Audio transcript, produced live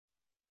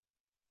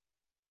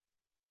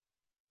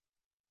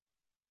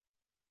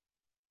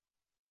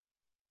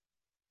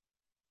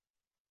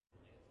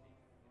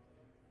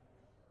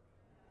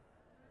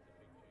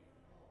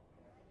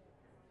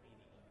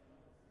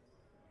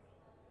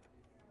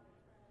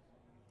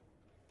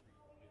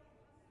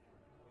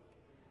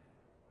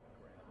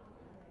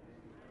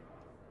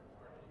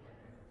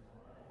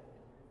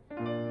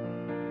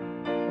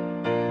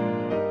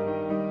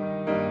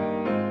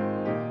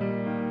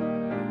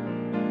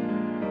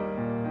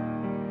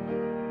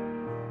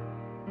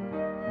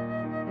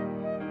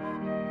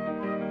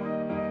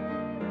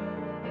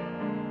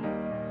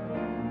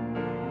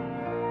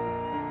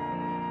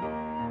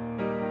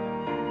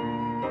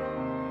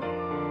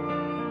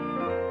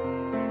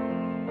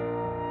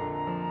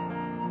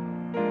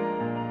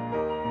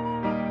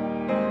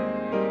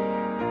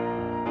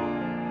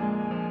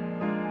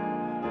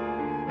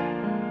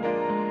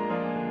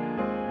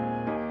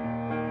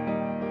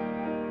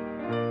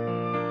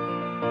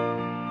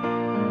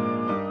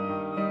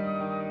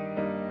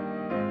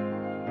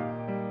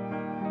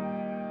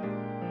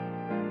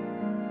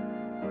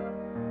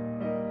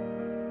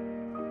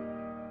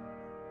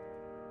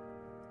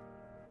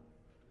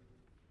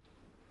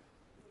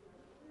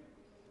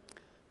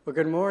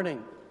Well, good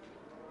morning.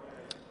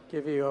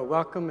 Give you a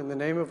welcome in the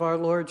name of our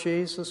Lord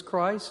Jesus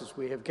Christ as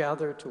we have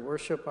gathered to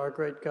worship our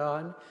great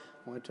God.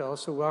 I want to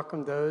also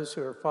welcome those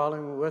who are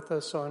following with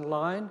us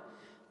online,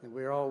 and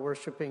we're all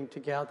worshiping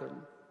together.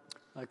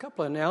 A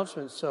couple of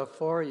announcements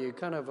for you,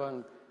 kind of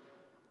on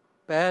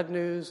bad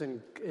news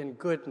and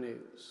good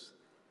news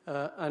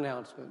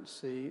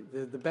announcements.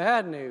 The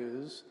bad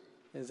news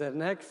is that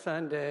next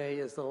Sunday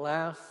is the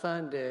last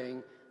Sunday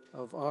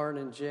of Arn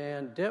and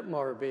Jan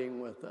Ditmar being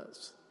with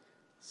us.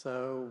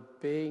 So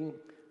be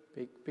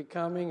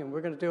coming, and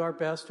we're going to do our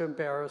best to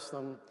embarrass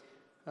them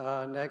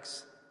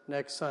next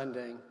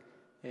Sunday.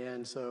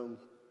 And so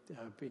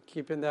be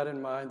keeping that in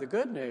mind. The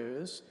good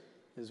news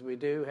is we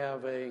do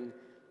have a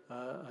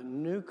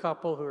new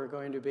couple who are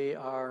going to be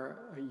our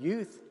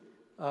youth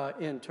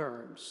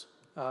interns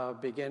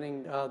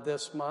beginning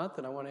this month,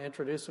 and I want to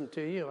introduce them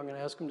to you. I'm going to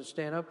ask them to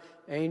stand up.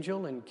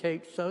 Angel and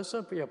Kate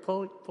Sosa,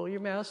 pull your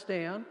mask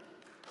down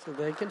so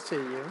they can see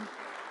you.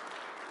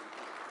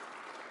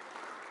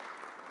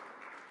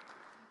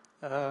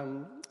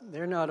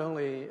 They're not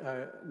only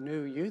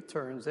new youth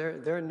interns,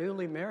 they're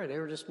newly married. They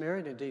were just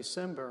married in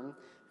December, and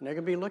they're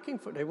going to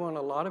be they want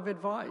a lot of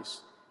advice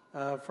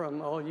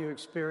from all you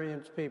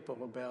experienced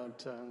people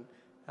about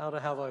how to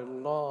have a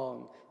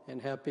long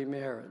and happy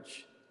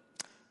marriage.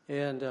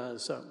 And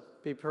so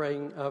be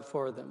praying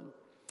for them.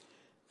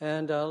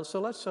 And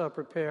so let's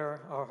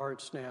prepare our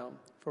hearts now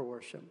for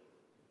worship.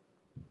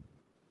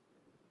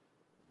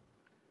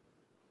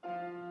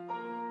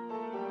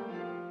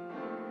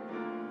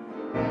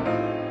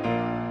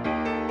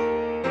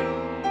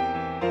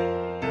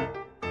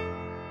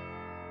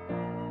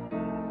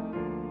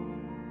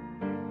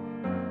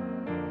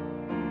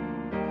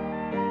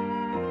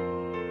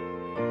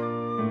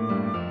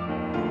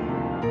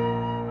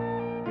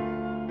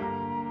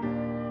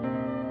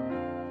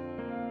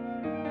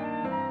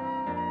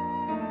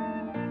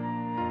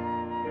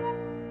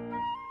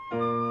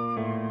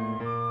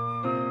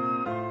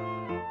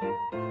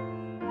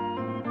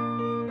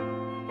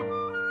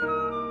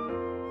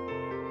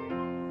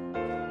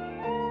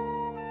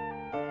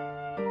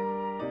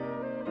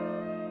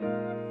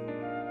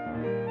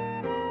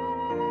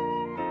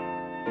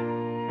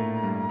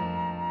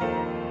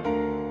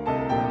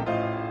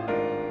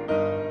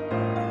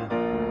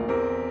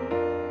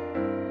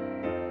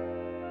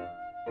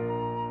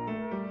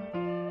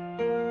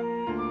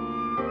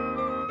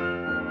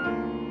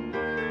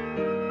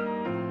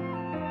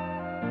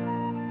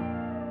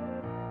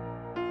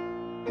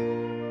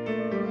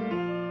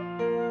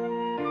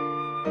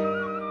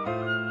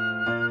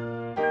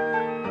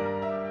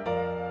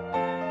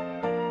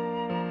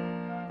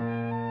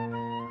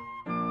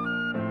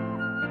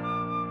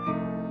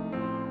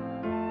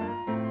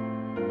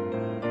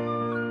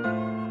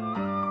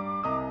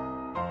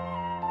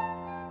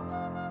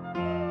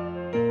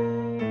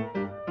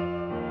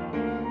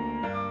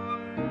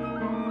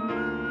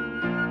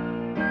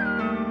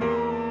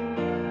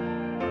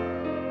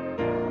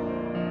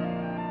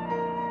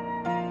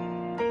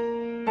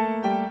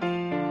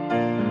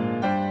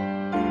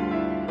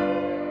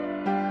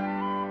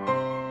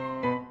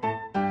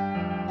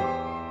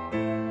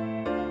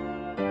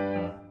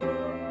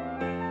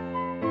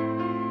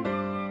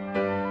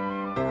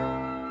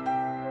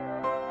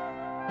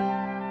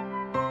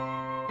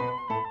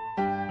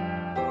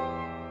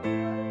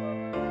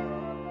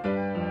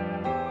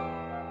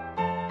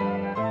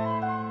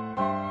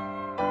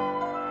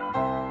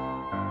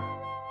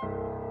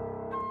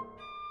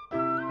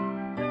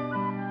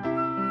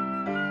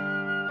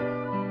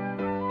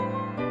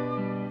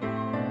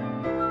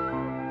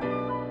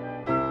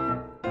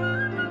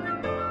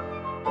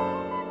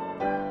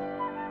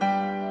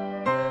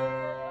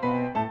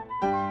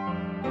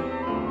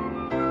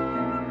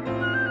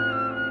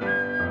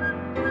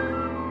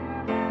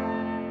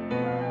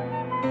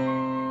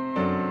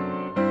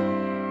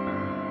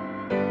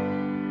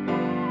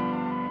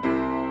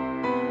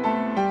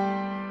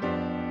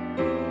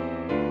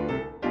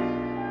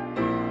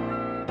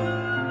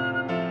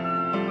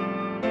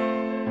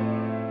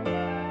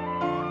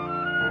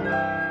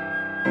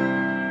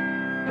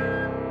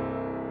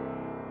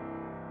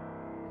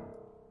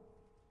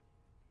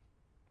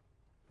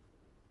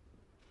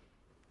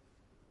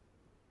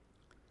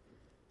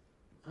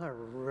 I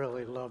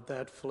really love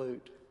that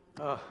flute.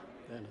 Oh,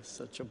 that is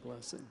such a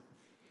blessing.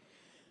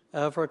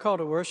 For a call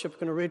to worship, I'm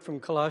going to read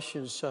from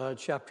Colossians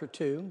chapter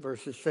 2,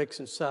 verses 6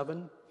 and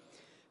 7.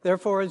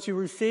 Therefore, as you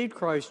received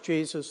Christ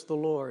Jesus the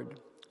Lord,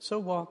 so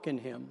walk in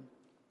him,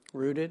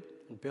 rooted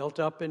and built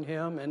up in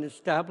him and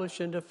established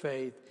into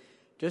faith,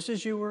 just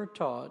as you were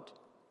taught,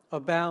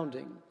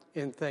 abounding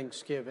in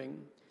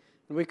thanksgiving.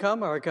 And we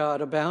come, our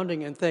God,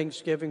 abounding in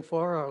thanksgiving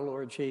for our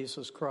Lord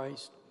Jesus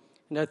Christ,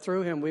 and that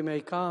through him we may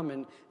come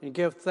and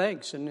give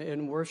thanks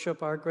and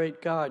worship our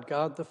great God,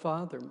 God the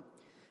Father.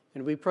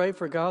 And we pray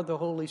for God the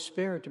Holy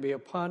Spirit to be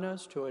upon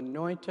us, to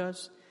anoint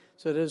us,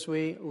 so that as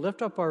we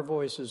lift up our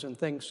voices in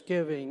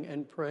thanksgiving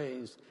and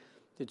praise,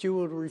 that you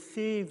will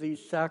receive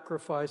these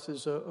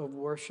sacrifices of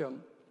worship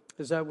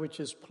as that which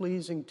is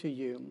pleasing to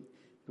you.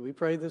 And we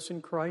pray this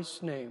in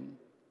Christ's name.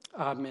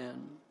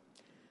 Amen.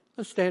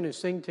 Let's stand and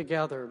sing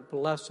together,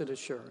 Blessed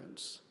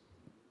Assurance.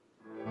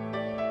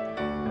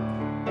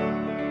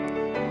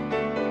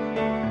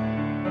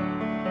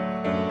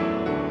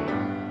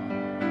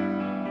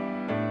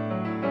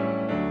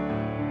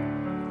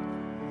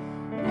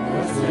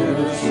 Blessed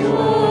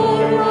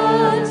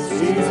assurance,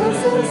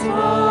 Jesus is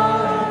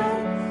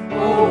mine.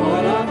 Oh,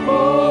 what a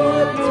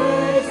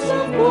foretaste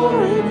of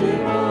glory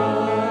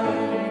divine.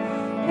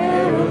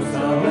 Heir of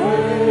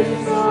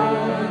salvation,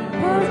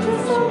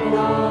 purchase of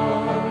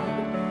God,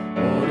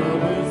 born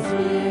of His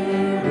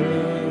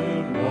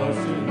Spirit,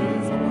 washed in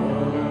His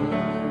blood.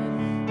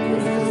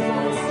 This is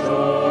my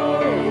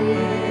story,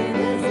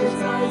 this is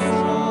my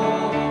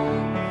song,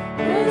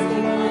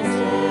 praising my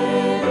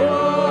Savior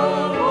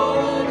all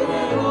the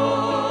day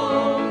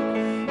long.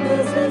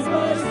 This is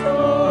my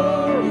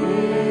story,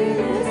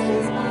 this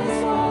is my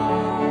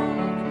song,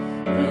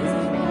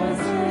 praising my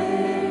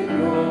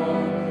Savior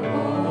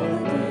all the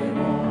day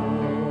long.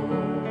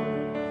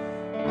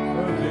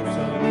 Perfect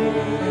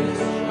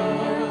salvation,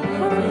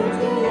 perfect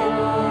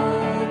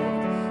delight,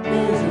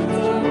 visions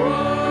of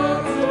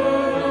rapture,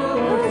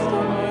 words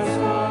on my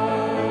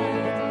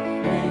sight,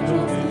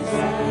 angels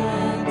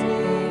descending,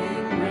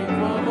 ring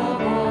from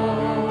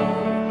above,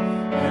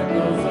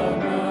 echoes of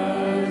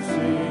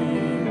mercy,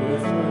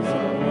 whispers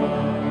of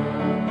love.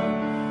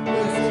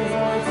 This is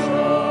my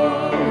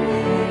story,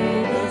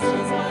 this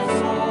is my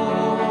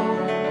song,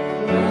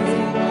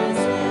 praising my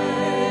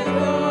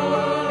Savior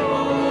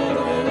all the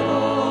day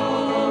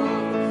long.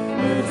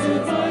 This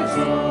is my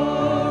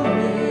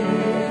story,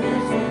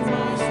 this is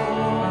my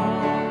song,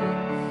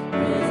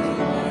 praising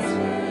my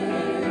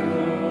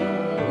Savior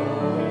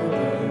all the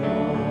day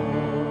long.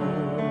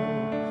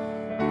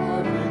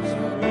 Perfect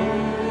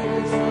salvation,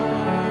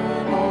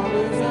 all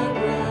is at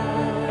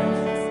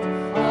rest.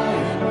 I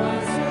am my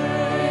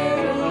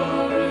Savior,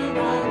 and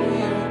happy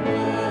and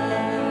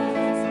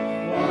blessed,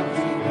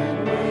 watching and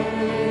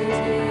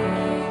waiting,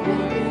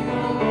 looking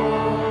above,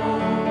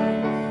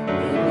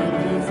 living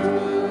His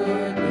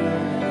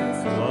goodness,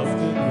 lost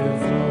in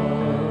His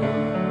love.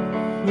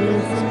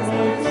 This is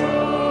my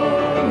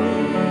story,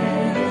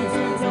 this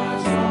is my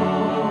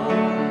song,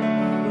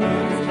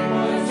 praising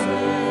my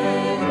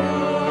Savior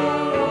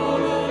all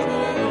the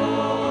day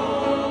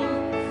long.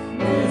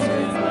 This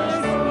is my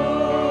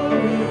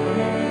story,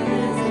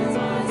 this is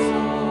my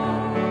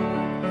song,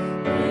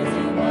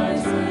 praising my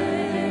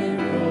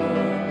Savior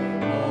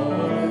all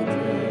the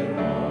day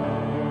long.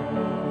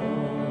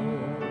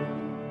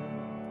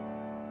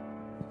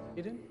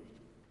 Eden?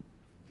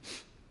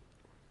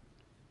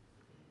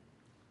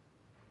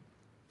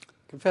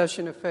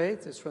 Confession of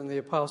faith is from the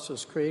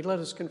Apostles' Creed. Let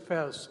us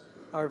confess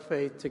our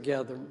faith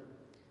together.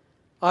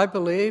 I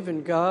believe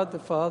in God the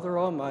Father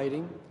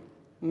Almighty,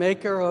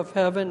 maker of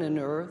heaven and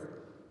earth,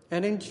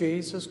 and in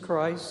Jesus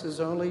Christ, His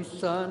only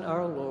Son,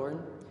 our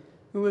Lord,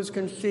 who was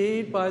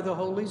conceived by the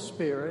Holy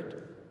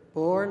Spirit,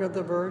 born of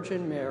the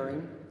Virgin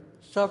Mary,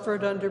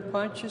 suffered under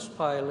Pontius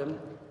Pilate,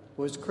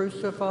 was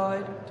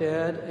crucified,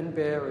 dead, and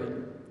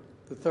buried.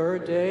 The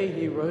third day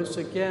He rose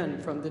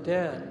again from the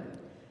dead.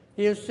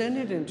 He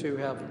ascended into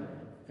heaven,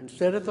 and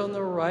sitteth on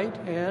the right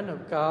hand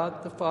of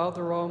God the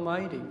Father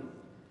Almighty.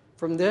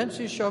 From thence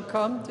He shall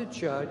come to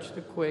judge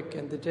the quick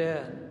and the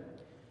dead.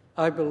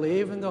 I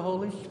believe in the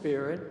Holy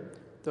Spirit,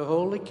 the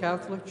Holy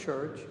Catholic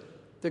Church,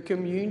 the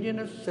communion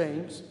of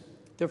saints,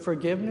 the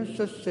forgiveness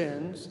of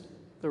sins,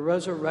 the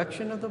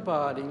resurrection of the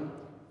body,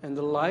 and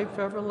the life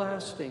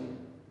everlasting.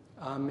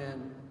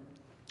 Amen.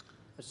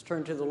 Let's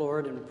turn to the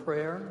Lord in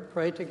prayer.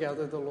 Pray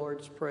together the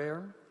Lord's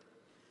Prayer.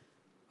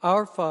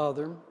 Our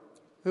Father,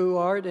 who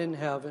art in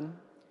heaven,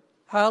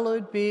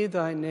 hallowed be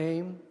thy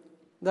name.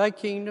 Thy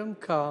kingdom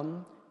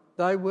come,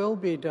 thy will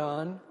be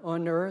done,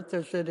 on earth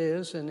as it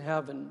is in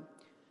heaven.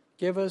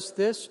 Give us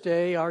this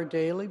day our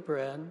daily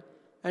bread,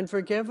 and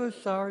forgive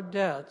us our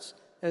debts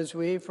as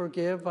we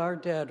forgive our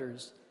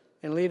debtors.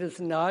 And lead us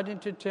not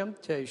into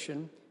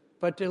temptation,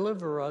 but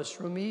deliver us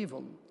from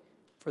evil.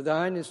 For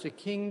thine is the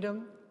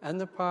kingdom, and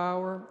the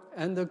power,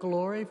 and the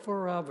glory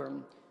forever.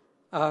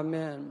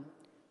 Amen.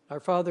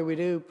 Our Father, we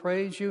do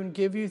praise you and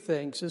give you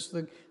thanks as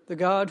the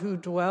God who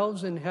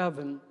dwells in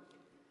heaven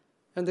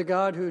and the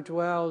God who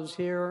dwells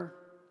here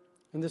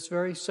in this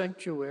very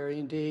sanctuary,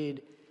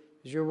 indeed,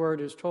 as your word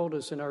has told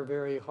us in our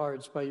very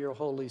hearts by your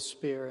Holy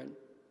Spirit.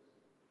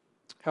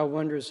 How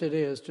wondrous it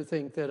is to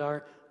think that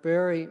our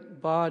very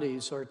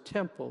bodies are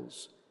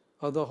temples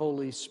of the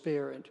Holy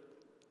Spirit.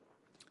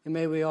 And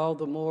may we all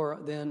the more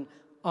then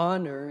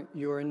honor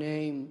your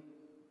name,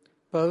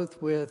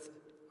 both with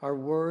our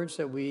words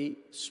that we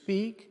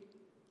speak,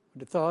 with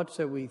the thoughts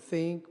that we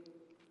think,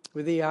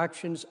 with the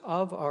actions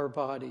of our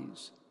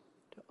bodies,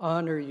 to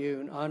honor you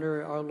and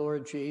honor our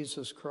Lord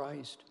Jesus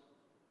Christ.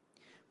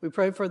 We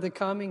pray for the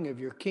coming of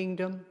your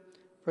kingdom.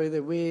 Pray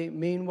that we,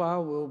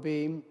 meanwhile, will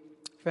be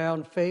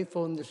found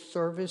faithful in the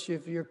service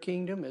of your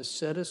kingdom as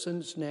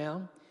citizens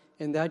now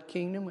in that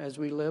kingdom as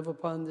we live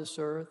upon this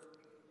earth.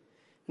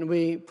 And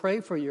we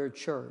pray for your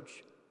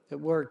church, that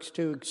works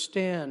to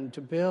extend,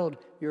 to build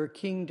your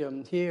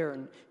kingdom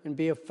here and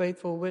be a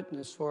faithful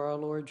witness for our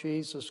Lord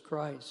Jesus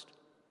Christ.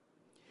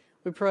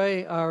 We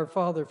pray, our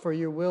Father, for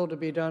your will to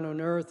be done on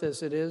earth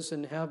as it is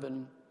in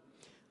heaven.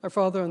 Our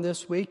Father, on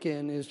this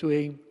weekend, as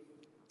we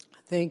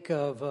think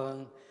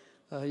of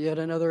yet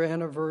another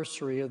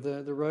anniversary of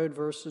the Roe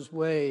versus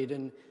Wade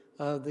and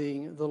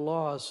the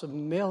loss of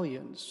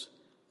millions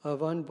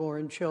of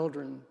unborn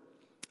children,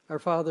 our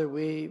Father,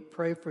 we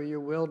pray for your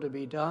will to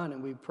be done,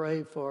 and we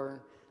pray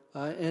for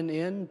an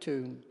end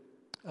to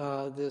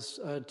this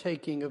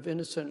taking of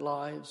innocent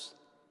lives.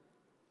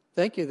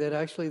 Thank you that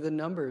actually the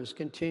numbers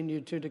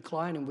continue to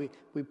decline, and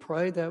we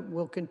pray that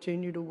will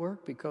continue to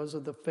work because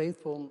of the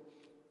faithful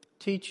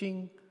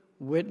teaching,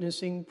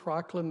 witnessing,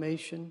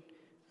 proclamation,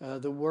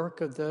 the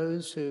work of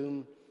those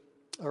who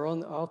are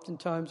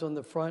oftentimes on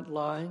the front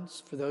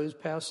lines, for those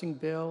passing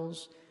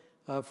bills,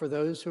 for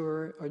those who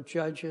are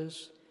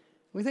judges.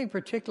 We think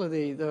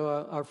particularly,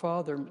 though, our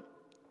Father,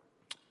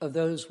 of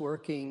those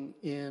working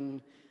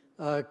in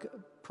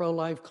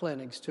pro-life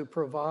clinics to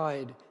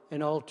provide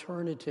an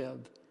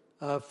alternative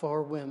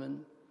for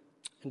women.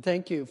 And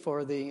thank you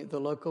for the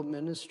local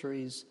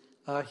ministries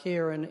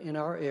here in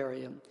our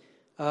area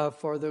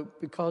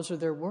because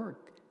of their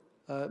work.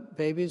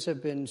 Babies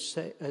have been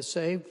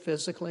saved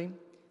physically,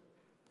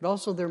 but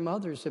also their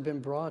mothers have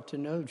been brought to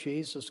know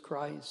Jesus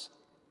Christ.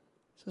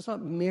 So it's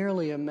not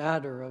merely a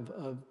matter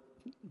of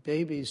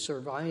babies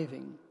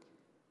surviving.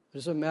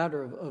 It's a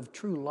matter of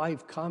true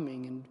life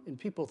coming and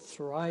people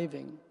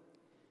thriving.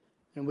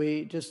 And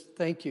we just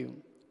thank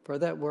you for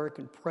that work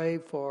and pray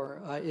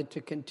for it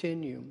to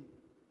continue.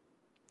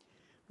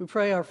 We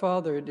pray, our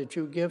Father, that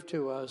you give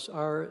to us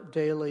our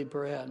daily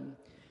bread.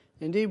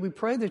 Indeed, we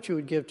pray that you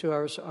would give to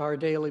us our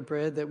daily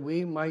bread, that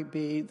we might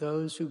be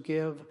those who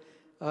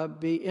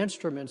be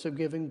instruments of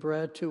giving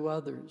bread to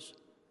others.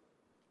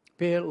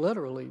 Be it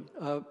literally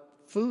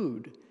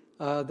food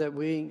that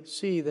we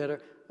see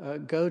that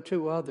go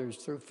to others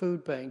through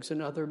food banks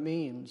and other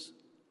means,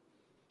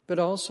 but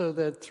also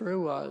that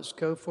through us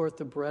go forth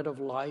the bread of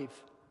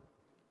life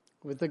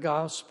with the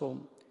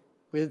gospel,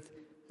 with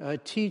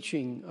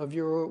teaching of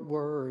your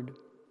word,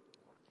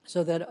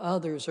 so that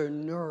others are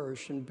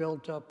nourished and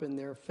built up in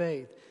their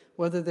faith,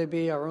 whether they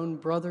be our own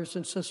brothers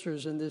and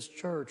sisters in this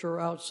church or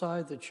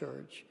outside the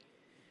church.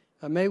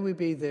 May we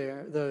be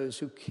those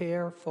who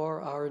care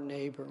for our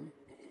neighbor.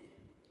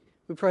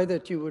 We pray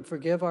that you would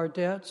forgive our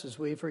debts as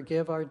we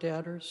forgive our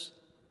debtors.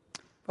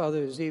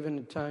 Father, it's even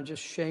at times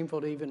just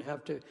shameful to even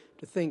have to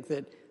think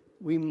that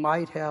we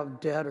might have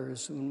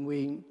debtors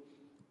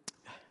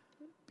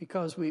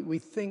because we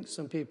think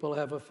some people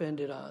have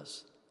offended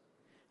us.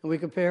 And we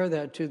compare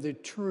that to the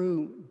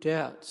true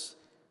debts,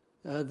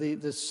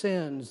 the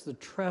sins, the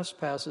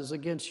trespasses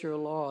against your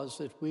laws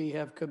that we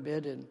have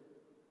committed,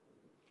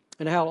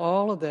 and how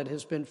all of that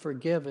has been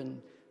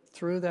forgiven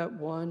through that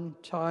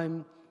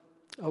one-time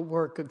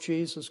work of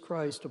Jesus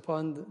Christ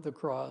upon the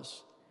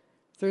cross,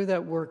 through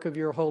that work of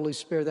your Holy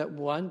Spirit, that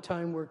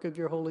one-time work of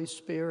your Holy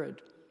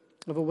Spirit,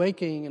 of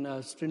awakening in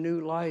us to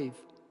new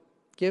life,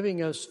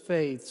 giving us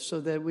faith so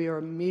that we are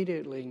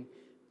immediately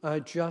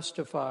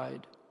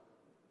justified.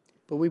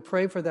 But we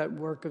pray for that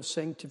work of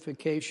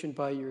sanctification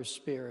by your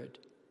Spirit,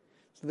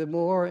 so the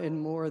more and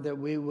more that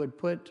we would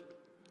put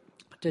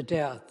to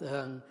death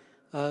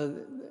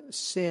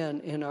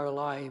sin in our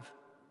life,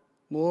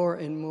 more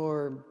and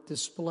more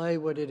display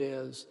what it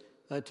is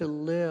to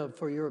live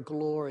for your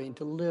glory and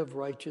to live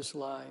righteous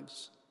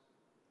lives.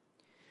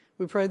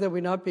 We pray that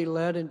we not be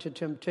led into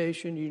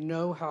temptation. You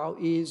know how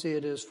easy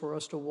it is for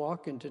us to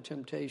walk into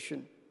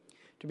temptation,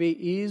 to be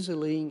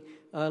easily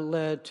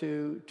led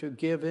to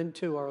give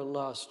into our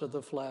lust of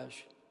the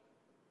flesh.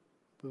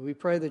 But we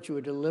pray that you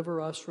would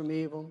deliver us from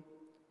evil,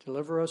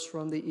 deliver us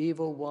from the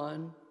evil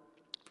one,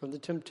 from the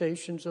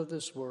temptations of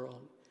this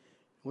world.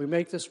 We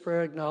make this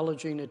prayer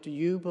acknowledging that to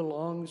you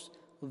belongs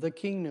the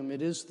kingdom.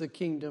 It is the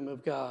kingdom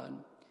of God.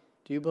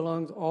 To you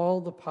belongs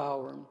all the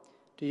power.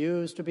 To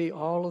you is to be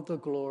all of the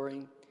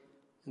glory.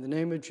 In the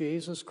name of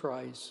Jesus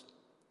Christ,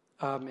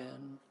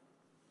 amen.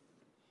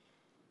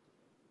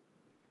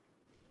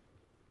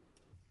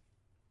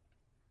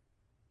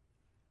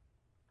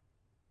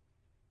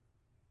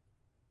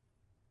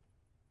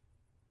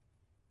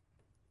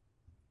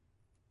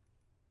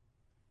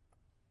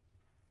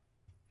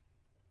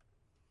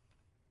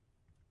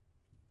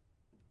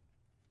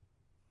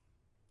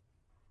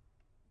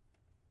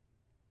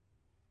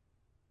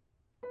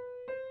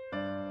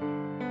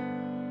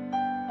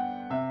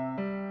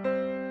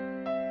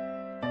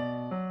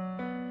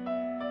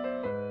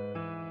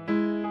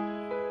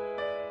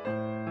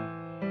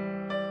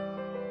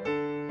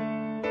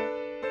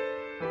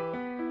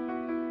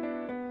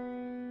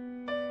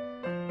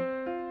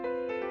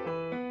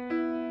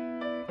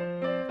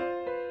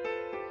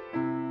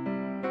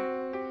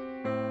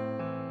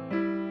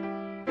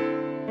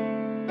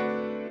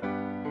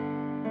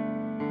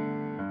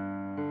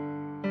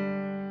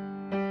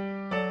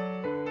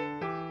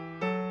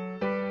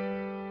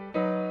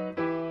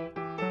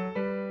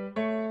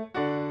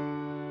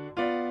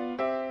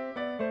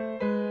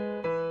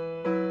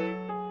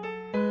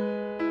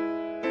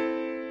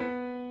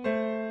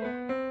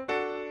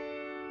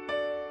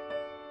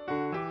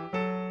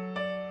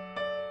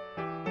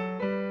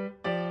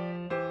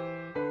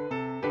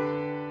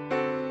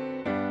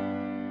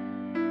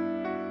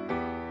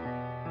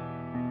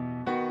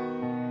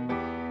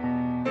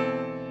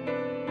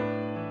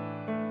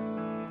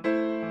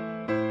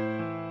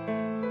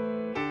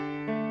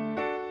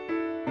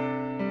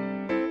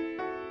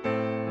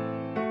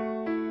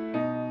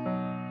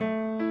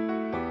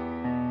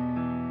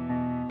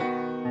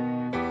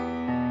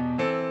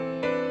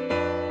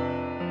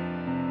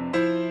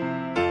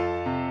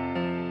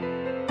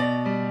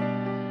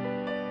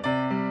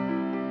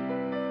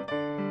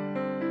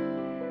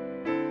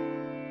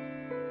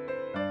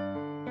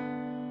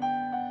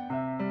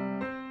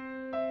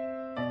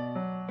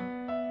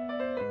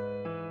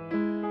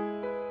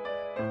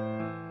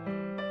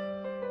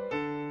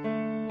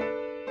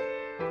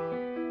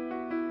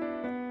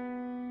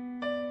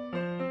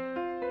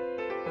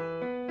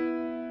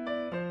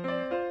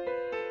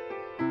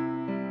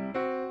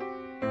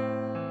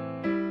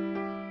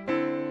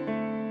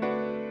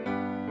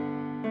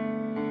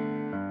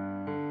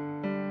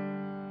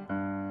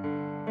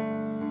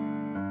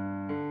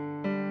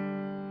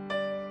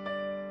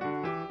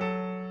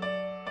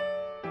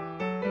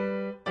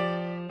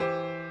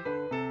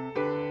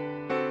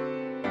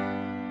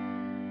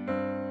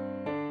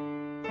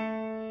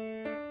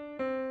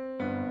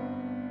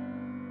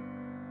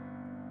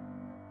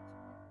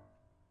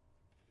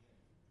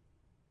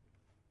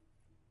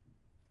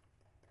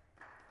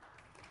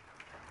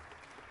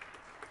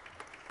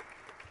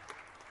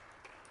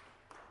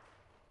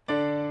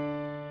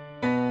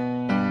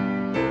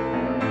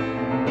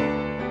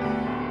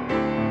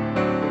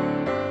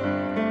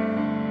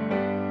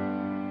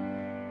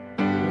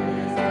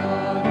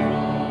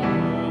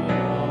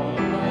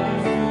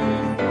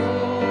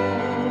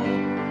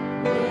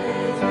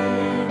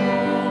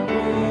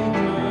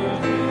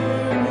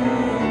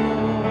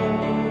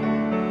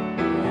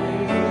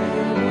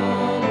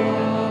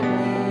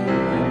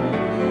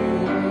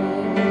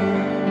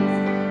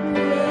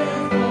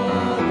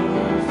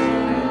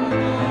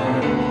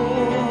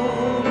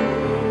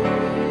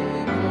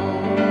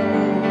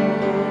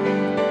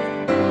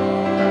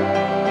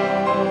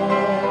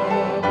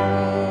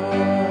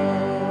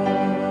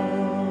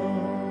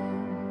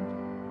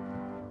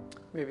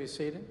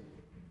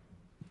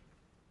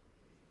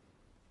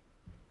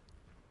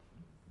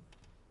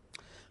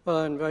 Well,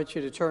 I invite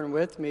you to turn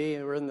with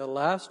me. We're in the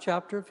last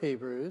chapter of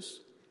Hebrews,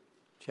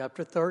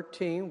 chapter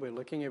 13. We're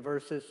looking at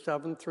verses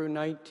 7 through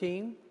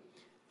 19.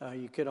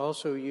 You could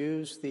also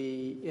use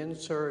the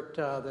insert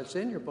that's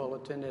in your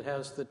bulletin. It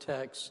has the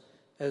text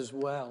as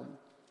well.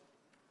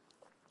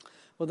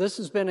 Well, this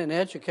has been an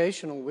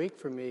educational week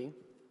for me.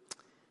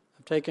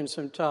 I've taken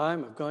some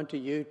time. I've gone to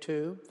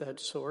YouTube, that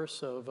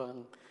source of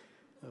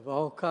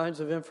all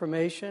kinds of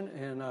information,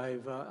 and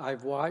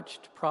I've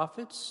watched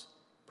prophets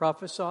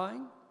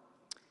prophesying,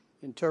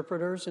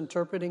 interpreters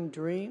interpreting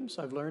dreams.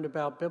 I've learned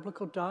about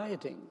biblical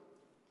dieting,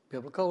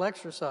 biblical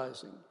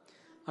exercising.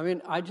 I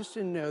mean, I just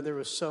didn't know there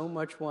was so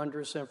much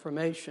wondrous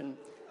information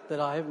that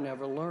I have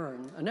never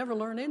learned. I never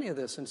learned any of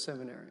this in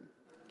seminary.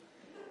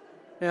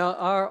 Now,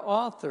 our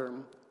author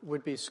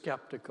would be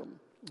skeptical,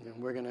 and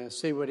we're going to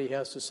see what he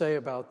has to say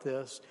about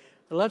this.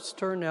 But let's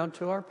turn now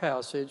to our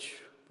passage.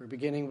 We're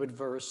beginning with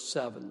verse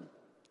 7.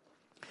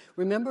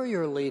 Remember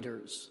your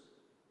leaders,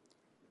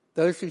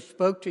 those who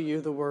spoke to you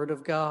the word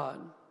of God.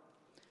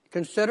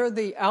 Consider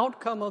the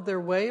outcome of their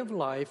way of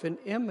life and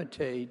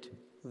imitate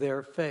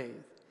their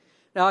faith.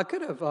 Now, I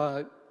could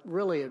have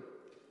really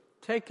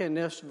taken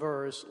this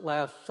verse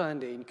last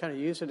Sunday and kind of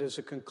used it as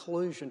a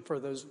conclusion for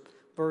those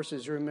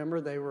verses.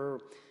 Remember, they were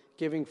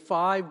giving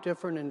 5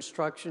 different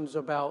instructions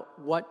about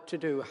what to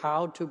do,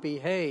 how to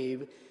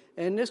behave.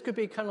 And this could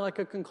be kind of like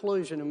a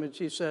conclusion in which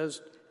he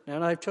says, now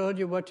that I've told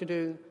you what to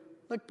do,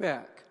 look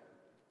back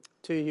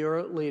to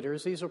your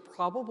leaders. These are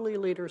probably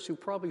leaders who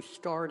probably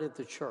started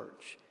the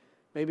church,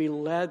 maybe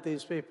led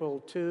these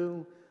people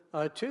to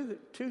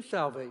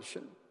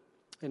salvation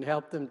and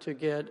helped them to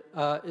get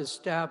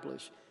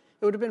established.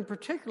 It would have been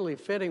particularly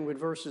fitting with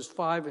verses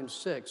 5 and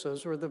 6.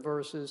 Those were the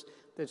verses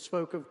that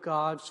spoke of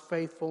God's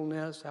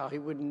faithfulness, how he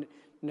would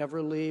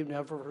never leave,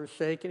 never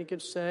forsake. And he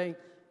could say,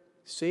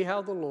 see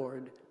how the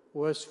Lord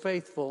was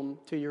faithful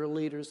to your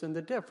leaders and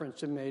the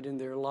difference it made in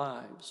their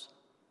lives.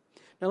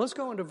 Now let's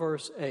go into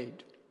verse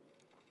 8.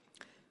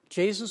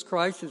 Jesus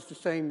Christ is the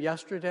same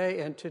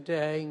yesterday and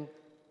today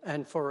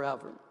and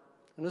forever.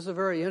 And this is a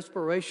very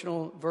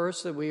inspirational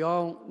verse that we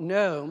all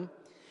know.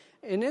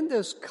 And in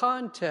this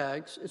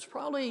context, it's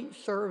probably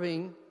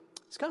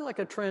it's kind of like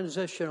a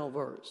transitional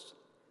verse.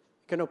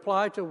 It can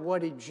apply to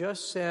what he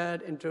just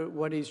said and to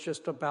what he's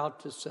just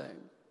about to say.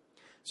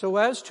 So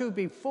as to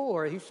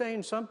before, he's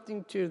saying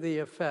something to the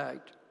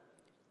effect,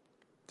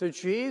 the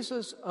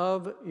Jesus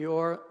of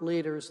your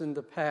leaders in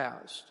the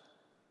past,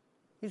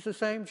 he's the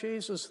same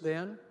Jesus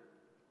then,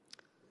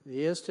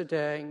 he is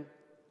today,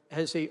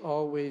 as he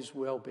always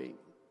will be.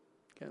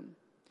 Okay?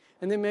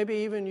 And then maybe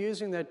even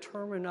using that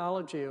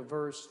terminology of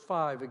verse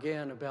 5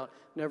 again about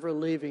never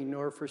leaving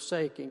nor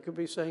forsaking. Could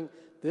be saying,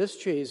 this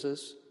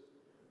Jesus,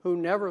 who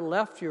never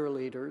left your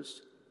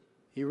leaders,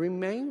 he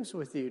remains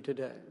with you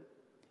today.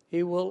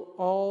 He will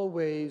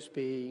always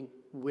be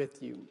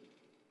with you.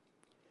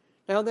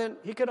 Now then,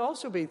 he could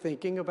also be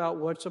thinking about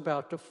what's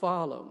about to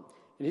follow.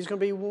 And he's going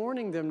to be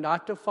warning them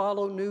not to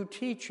follow new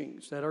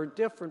teachings that are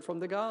different from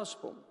the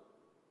gospel.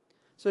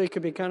 So he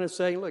could be kind of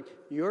saying, look,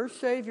 your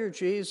Savior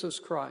Jesus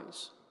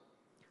Christ,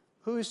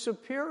 whose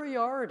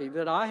superiority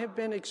that I have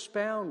been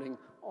expounding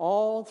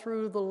all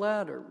through the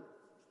letter,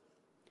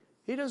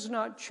 he does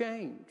not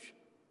change.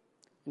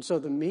 And so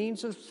the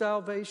means of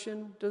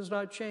salvation does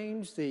not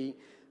change. The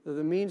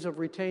means of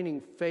retaining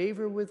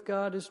favor with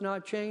God does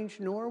not change,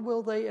 nor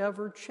will they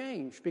ever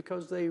change,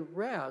 because they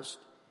rest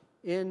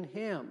in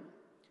him,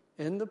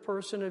 in the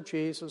person of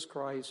Jesus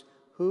Christ,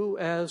 who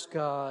as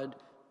God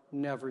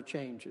never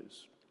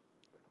changes.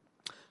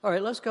 All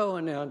right, let's go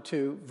on now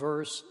to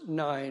verse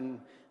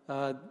 9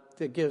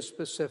 that gives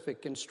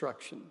specific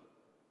instruction.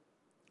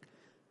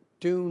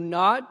 Do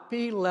not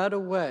be led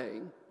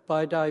away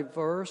by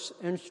diverse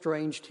and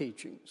strange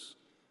teachings,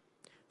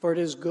 for it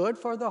is good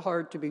for the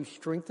heart to be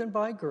strengthened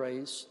by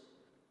grace,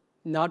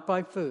 not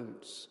by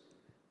foods,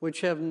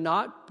 which have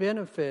not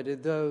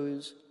benefited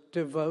those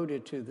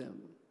devoted to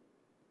them.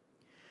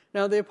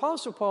 Now, the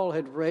Apostle Paul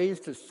had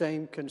raised the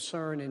same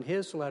concern in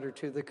his letter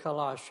to the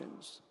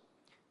Colossians.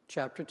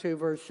 Chapter 2,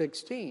 verse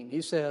 16,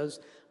 he says,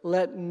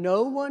 let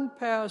no one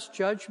pass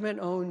judgment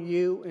on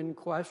you in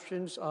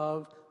questions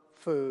of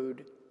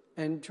food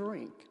and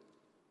drink.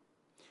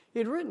 He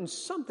had written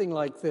something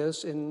like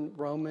this in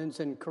Romans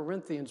and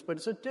Corinthians, but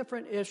it's a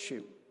different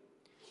issue.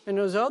 In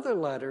those other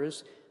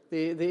letters,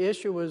 the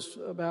issue was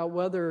about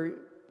whether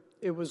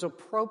it was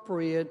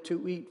appropriate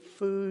to eat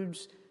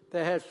foods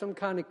that had some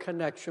kind of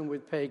connection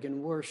with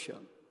pagan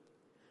worship.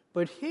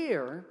 But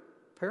here,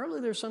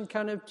 apparently there's some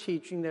kind of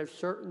teaching that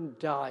certain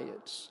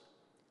diets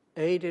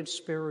aided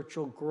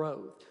spiritual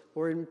growth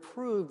or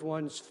improved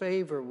one's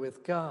favor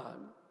with God.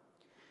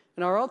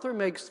 And our author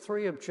makes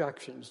 3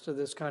 objections to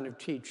this kind of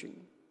teaching.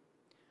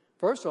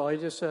 First of all, he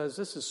just says,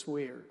 this is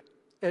weird.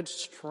 It's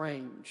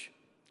strange,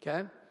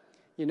 okay?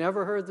 You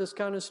never heard this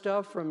kind of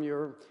stuff from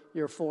your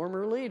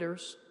former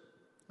leaders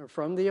or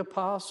from the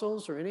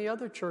apostles or any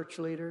other church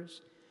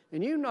leaders.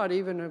 And you not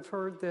even have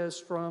heard this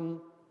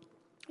from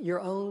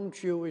your own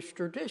Jewish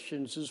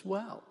traditions as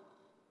well.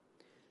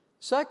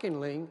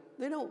 Secondly,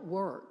 they don't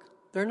work.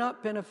 They're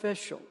not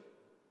beneficial.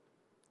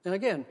 And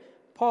again,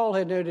 Paul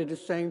had noted the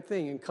same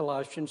thing in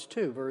Colossians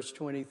 2, verse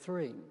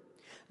 23.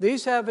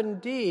 These have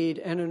indeed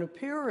an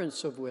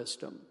appearance of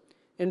wisdom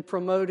in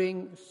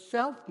promoting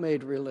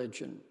self-made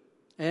religion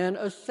and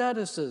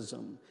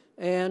asceticism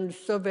and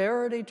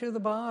severity to the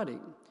body,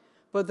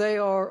 but they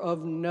are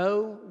of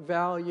no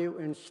value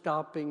in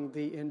stopping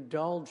the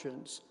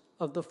indulgence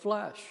of the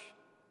flesh.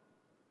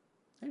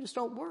 They just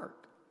don't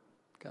work.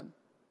 Okay?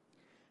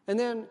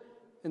 And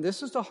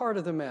this is the heart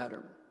of the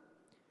matter.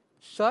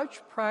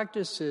 Such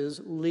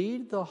practices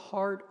lead the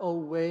heart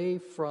away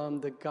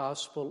from the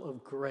gospel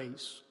of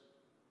grace.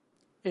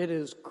 It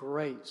is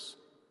grace.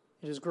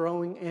 It is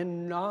growing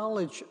in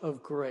knowledge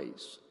of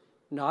grace,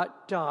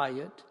 not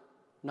diet,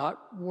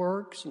 not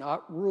works,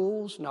 not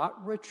rules,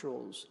 not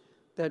rituals,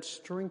 that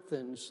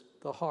strengthens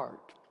the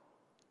heart.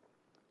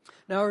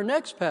 Now, our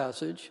next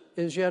passage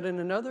is yet in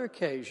another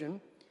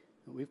occasion.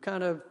 We've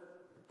kind of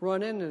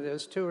run into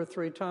this 2 or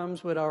 3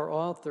 times with our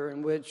author,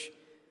 in which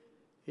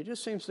he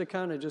just seems to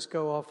kind of just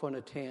go off on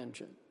a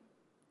tangent.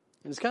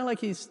 And it's kind of like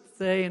he's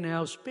saying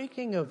now,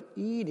 speaking of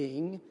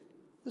eating,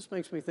 this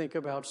makes me think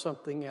about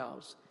something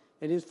else.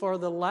 And for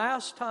the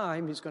last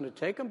time, he's going to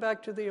take them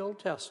back to the Old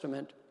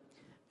Testament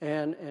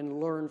and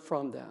learn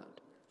from that.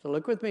 So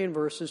look with me in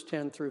verses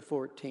 10 through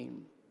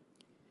 14.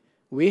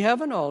 We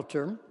have an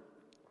altar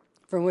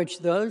from which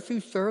those who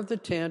serve the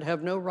tent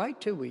have no right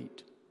to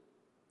eat.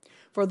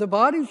 For the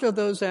bodies of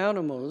those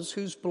animals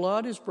whose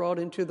blood is brought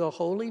into the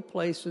holy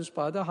places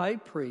by the high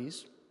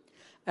priest,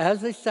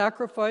 as a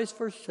sacrifice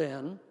for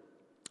sin,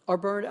 are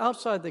burned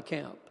outside the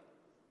camp.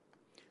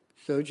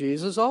 So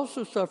Jesus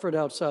also suffered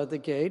outside the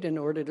gate in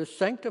order to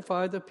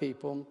sanctify the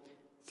people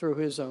through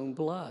his own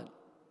blood.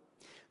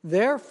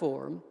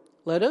 Therefore,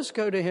 let us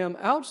go to him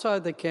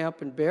outside the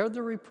camp and bear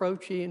the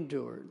reproach he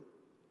endured.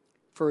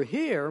 For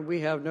here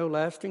we have no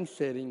lasting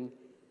city,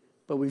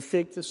 but we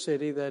seek the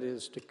city that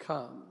is to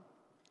come.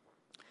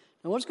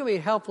 And what's going to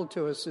be helpful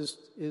to us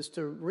is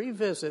to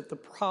revisit the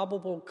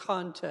probable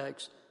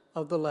context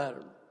of the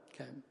letter.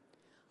 Okay?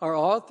 Our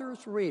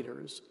author's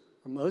readers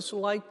are most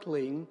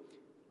likely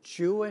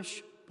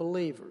Jewish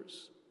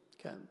believers,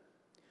 okay,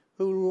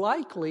 who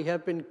likely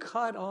have been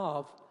cut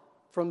off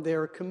from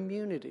their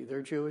community,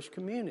 their Jewish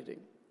community.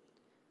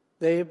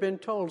 They have been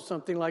told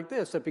something like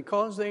this, that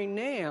because they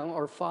now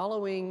are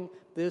following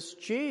this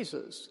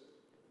Jesus,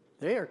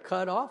 they are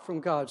cut off from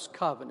God's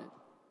covenant,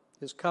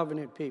 his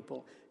covenant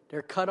people.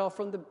 They're cut off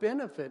from the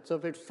benefits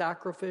of its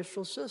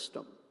sacrificial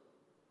system.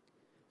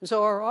 And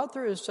so our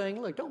author is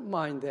saying, look, don't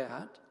mind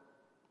that,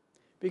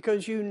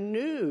 because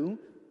you're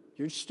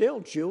still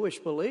Jewish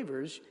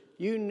believers.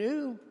 You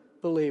new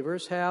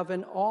believers have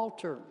an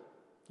altar.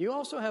 You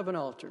also have an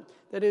altar.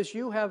 That is,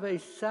 you have a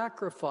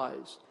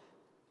sacrifice.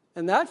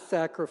 And that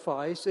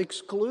sacrifice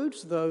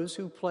excludes those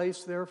who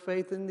place their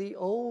faith in the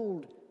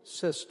old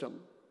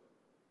system.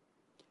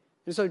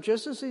 And so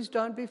just as he's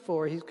done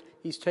before,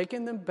 he's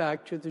taken them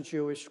back to the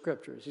Jewish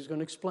scriptures. He's going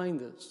to explain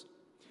this.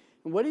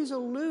 And what he's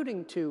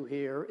alluding to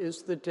here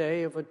is the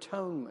Day of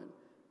Atonement,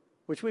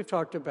 which we've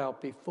talked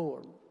about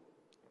before.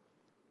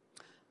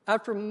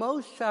 After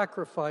most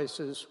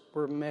sacrifices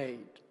were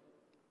made,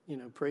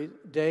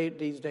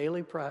 these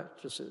daily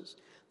practices,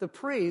 the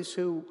priests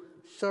who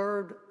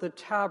served the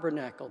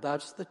tabernacle,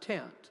 that's the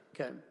tent,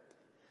 okay,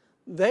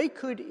 they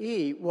could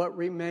eat what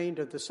remained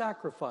of the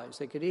sacrifice.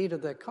 They could eat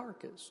of that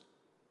carcass.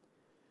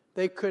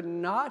 They could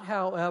not,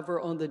 however,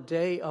 on the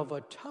Day of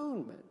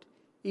Atonement,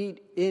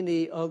 eat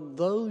any of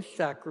those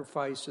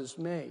sacrifices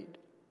made.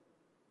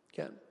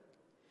 Okay?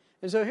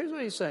 And so here's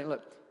what he's saying.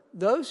 Look,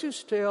 those who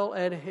still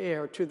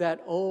adhere to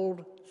that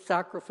old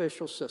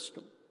sacrificial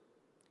system,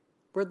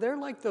 where they're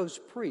like those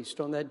priests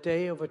on that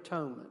Day of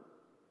Atonement,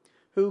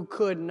 who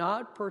could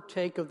not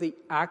partake of the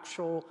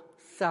actual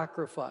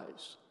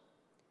sacrifice.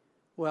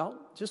 Well,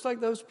 just like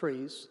those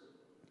priests,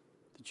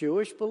 the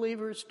Jewish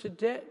believers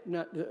today,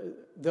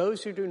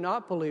 those who do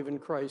not believe in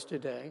Christ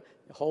today,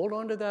 hold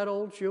on to that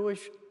old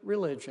Jewish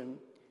religion,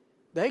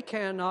 they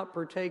cannot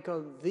partake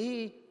of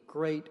the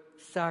great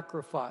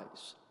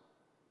sacrifice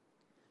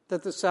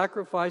that the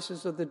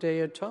sacrifices of the Day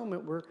of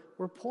Atonement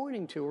were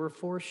pointing to, were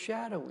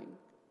foreshadowing.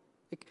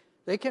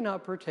 They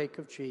cannot partake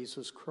of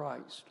Jesus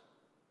Christ.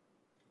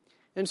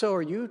 And so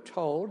are you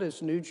told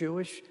as new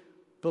Jewish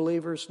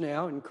believers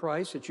now in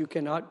Christ that you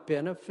cannot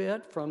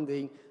benefit from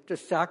the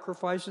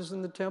sacrifices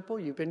in the temple?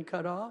 You've been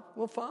cut off?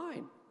 Well,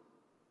 fine.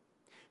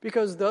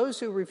 Because those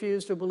who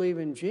refuse to believe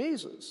in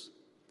Jesus,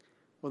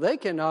 well, they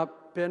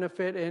cannot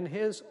benefit in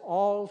his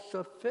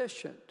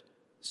all-sufficient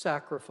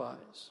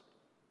sacrifice.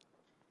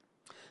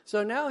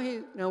 So now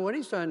what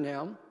he's done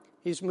now,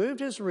 he's moved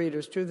his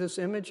readers to this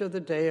image of the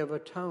Day of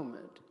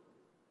Atonement.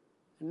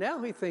 And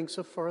now he thinks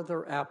of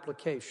further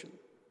application.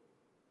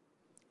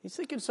 He's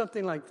thinking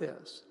something like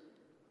this.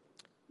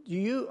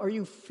 Are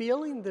you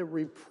feeling the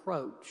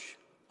reproach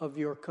of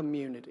your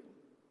community?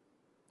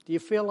 Do you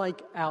feel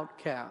like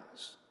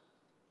outcasts?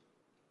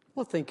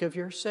 Well, think of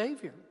your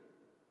Savior.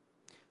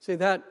 See,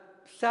 that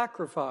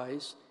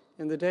sacrifice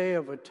in the Day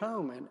of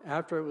Atonement,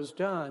 after it was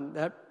done,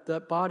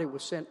 that body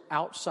was sent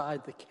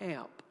outside the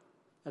camp.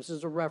 This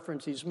is a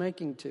reference he's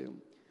making to.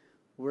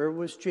 Where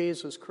was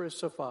Jesus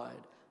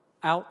crucified?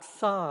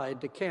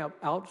 Outside the camp,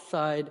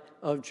 outside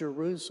of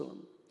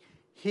Jerusalem.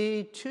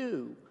 He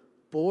too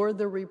bore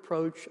the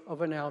reproach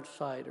of an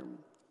outsider.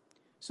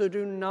 So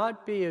do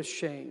not be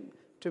ashamed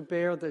to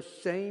bear the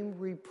same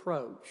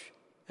reproach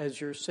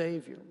as your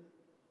Savior.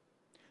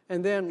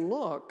 And then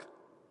look,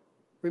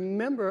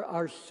 remember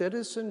our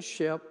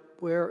citizenship,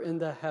 we're in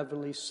the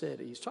heavenly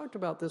city. He's talked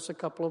about this a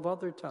couple of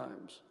other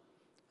times.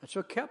 That's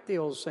what kept the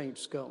old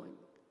saints going.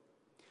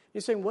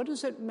 He's saying, what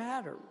does it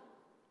matter?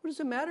 What does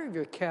it matter if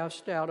you're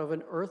cast out of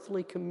an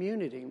earthly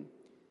community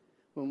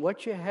when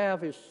what you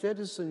have is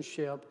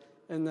citizenship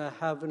in the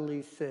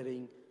heavenly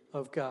city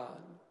of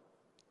God?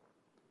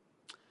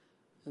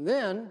 And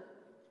then,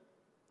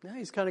 now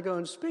he's kind of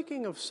going,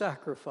 speaking of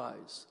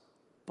sacrifice,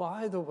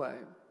 by the way,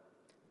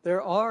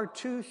 there are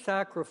 2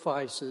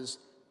 sacrifices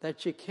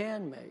that you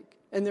can make,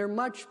 and they're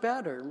much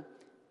better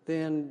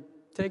than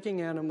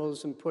taking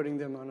animals and putting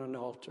them on an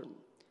altar.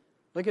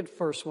 Look at the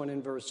first one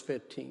in verse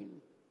 15.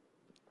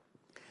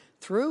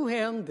 Through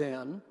him,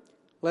 then,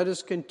 let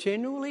us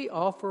continually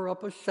offer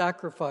up a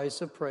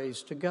sacrifice of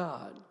praise to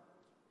God.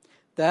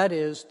 That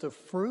is the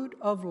fruit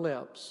of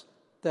lips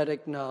that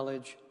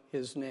acknowledge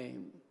his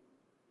name.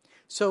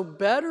 So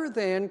better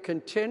than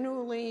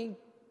continually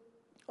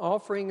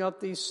offering up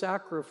these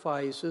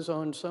sacrifices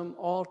on some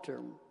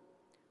altar,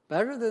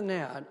 better than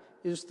that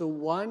is the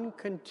one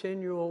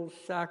continual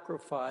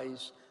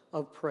sacrifice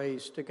of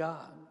praise to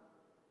God.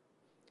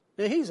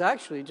 Now, he's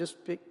actually just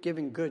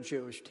giving good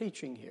Jewish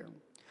teaching here.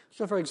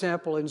 So, for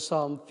example, in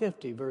Psalm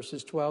 50,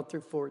 verses 12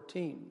 through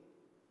 14,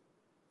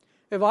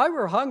 if I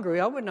were hungry,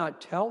 I would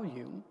not tell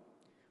you,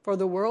 for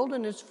the world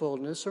and its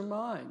fullness are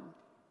mine.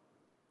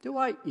 Do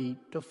I eat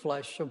the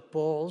flesh of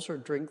bulls or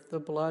drink the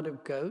blood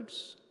of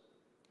goats?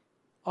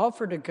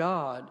 Offer to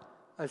God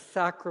a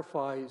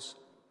sacrifice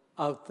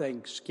of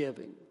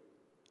thanksgiving.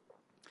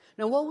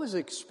 Now, what was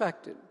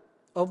expected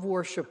of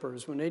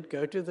worshipers when they'd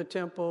go to the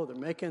temple, they're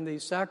making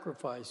these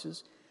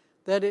sacrifices,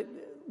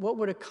 what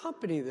would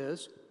accompany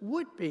this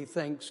would be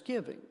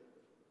thanksgiving.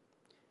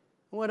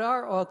 What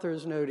our author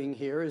is noting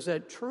here is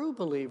that true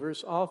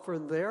believers offer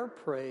their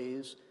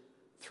praise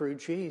through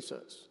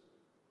Jesus,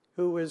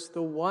 who is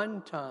the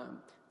one-time,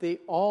 the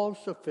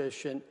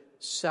all-sufficient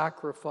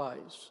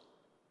sacrifice.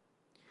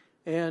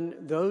 And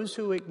those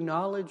who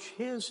acknowledge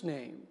his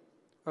name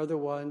are the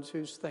ones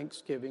whose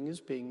thanksgiving is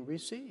being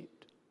received.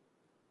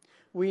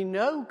 We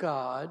know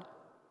God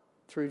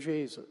through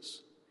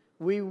Jesus.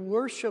 We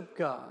worship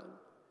God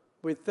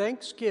with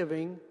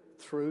thanksgiving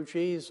through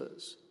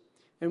Jesus.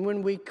 And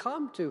when we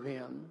come to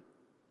him,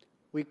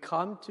 we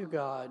come to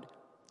God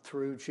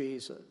through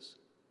Jesus.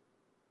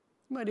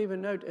 You might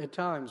even note at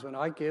times when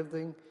I give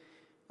the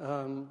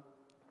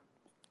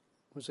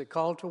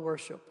call to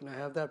worship, and I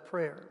have that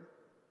prayer,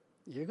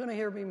 you're going to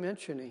hear me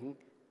mentioning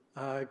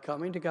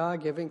coming to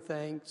God, giving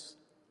thanks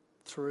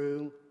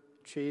through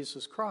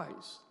Jesus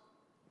Christ,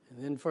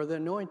 and then for the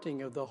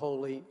anointing of the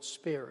Holy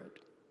Spirit.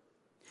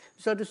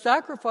 So the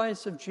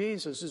sacrifice of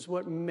Jesus is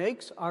what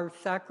makes our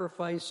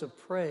sacrifice of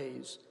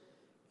praise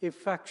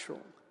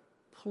effectual,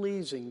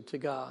 pleasing to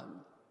God.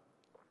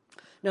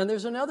 Now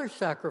there's another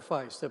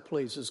sacrifice that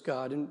pleases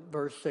God in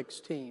verse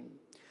 16.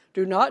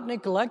 Do not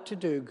neglect to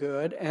do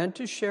good and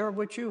to share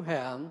what you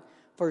have,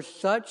 for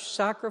such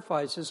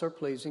sacrifices are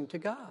pleasing to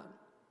God.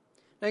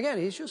 Now again,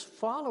 he's just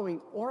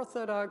following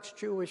Orthodox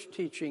Jewish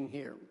teaching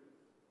here,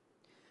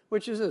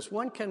 which is this: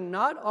 one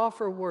cannot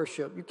offer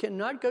worship. You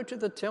cannot go to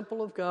the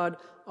temple of God,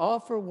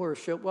 offer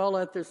worship, while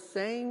at the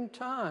same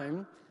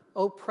time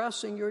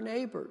oppressing your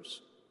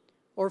neighbors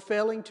or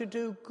failing to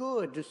do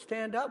good, to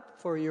stand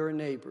up for your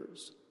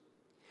neighbors.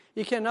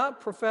 You cannot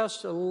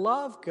profess to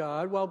love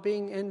God while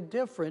being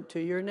indifferent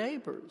to your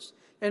neighbors,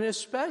 and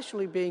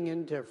especially being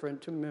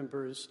indifferent to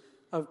members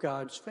of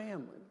God's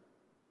family.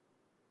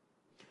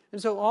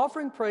 And so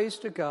offering praise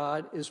to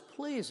God is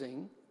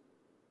pleasing,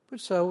 but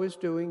so is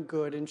doing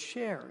good and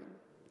sharing.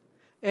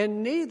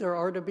 And neither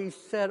are to be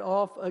set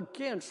off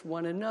against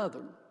one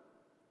another,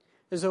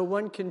 as though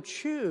one can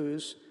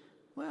choose,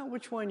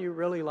 which one you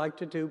really like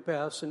to do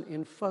best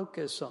and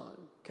focus on,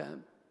 okay?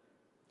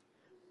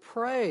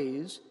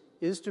 Praise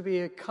is to be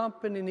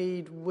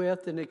accompanied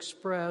with and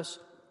expressed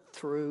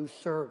through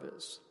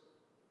service.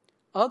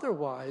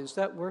 Otherwise,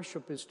 that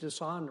worship is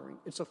dishonoring.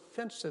 It's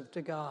offensive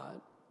to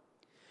God.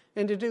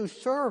 And to do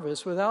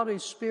service without a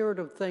spirit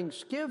of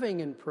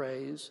thanksgiving and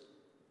praise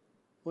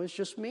was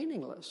just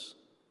meaningless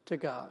to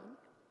God.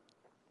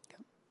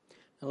 Okay.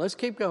 Now let's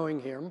keep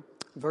going here.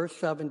 Verse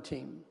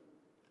 17.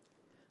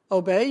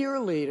 Obey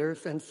your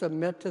leaders and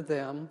submit to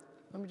them.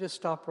 Let me just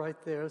stop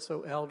right there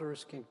so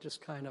elders can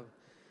just kind of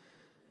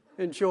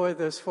enjoy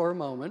this for a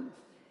moment,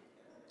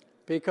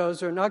 because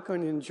they're not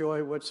going to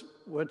enjoy what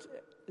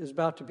is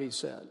about to be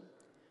said.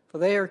 For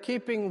they are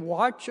keeping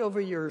watch over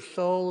your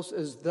souls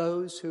as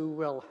those who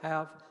will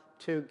have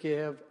to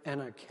give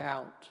an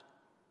account.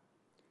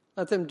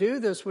 Let them do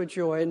this with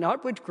joy and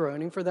not with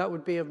groaning, for that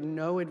would be of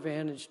no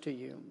advantage to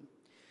you.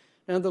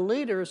 Now, the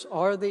leaders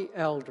are the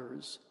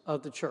elders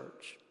of the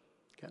church.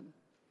 Okay.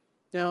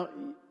 Now,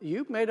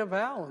 you've made a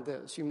vow on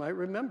this. You might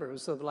remember it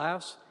was the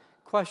last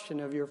question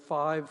of your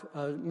 5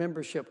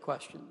 membership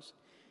questions.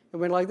 It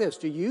went like this: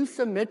 do you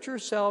submit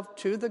yourself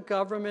to the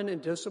government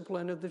and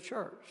discipline of the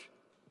church?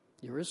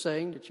 You were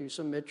saying that you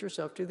submit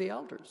yourself to the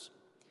elders.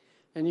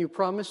 And you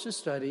promise to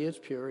study its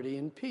purity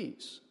and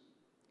peace.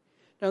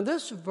 Now,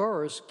 this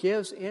verse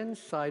gives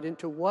insight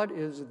into what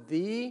is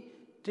the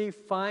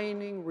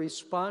defining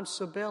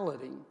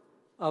responsibility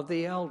of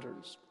the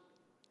elders.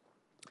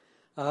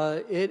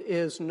 It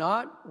is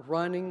not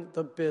running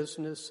the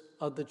business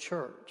of the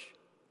church.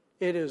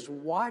 It is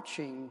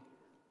watching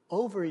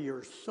over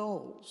your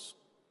souls.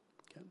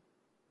 Okay.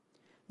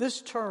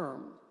 This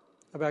term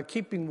about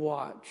keeping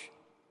watch,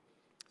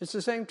 it's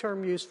the same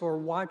term used for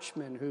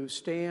watchmen who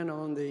stand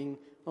on the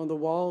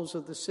walls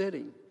of the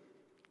city,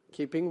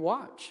 keeping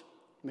watch.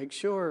 Make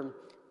sure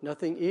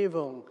nothing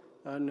evil,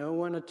 no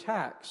one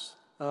attacks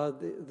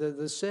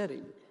the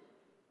city.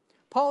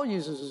 Paul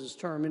uses this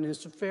term in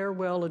his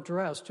farewell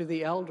address to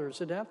the elders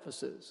at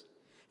Ephesus.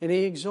 And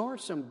he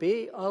exhorts them,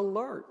 be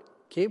alert,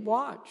 keep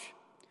watch,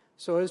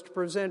 so as to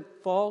prevent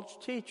false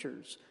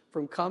teachers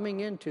from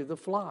coming into the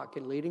flock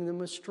and leading them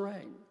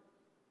astray.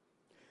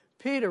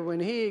 Peter, when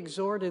he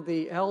exhorted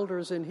the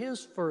elders in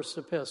his first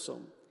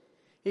epistle,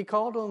 he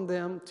called on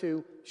them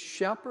to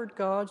shepherd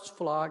God's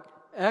flock,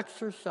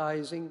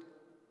 exercising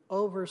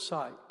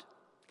oversight.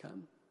 Okay.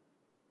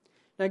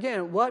 Now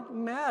again, what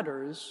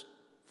matters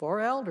for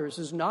elders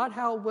is not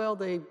how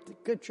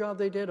good job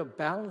they did of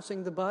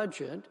balancing the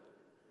budget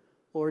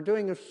or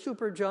doing a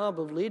super job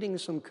of leading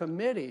some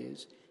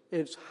committees.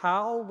 It's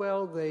how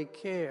well they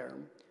care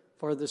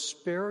for the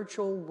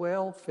spiritual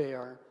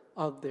welfare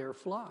of their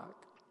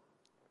flock.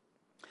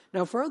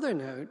 Now further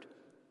note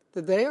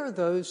that they are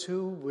those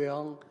who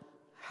will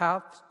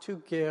have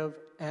to give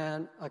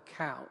an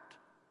account.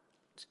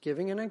 It's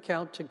giving an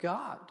account to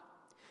God.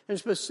 And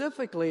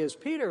specifically, as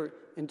Peter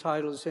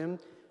entitles him,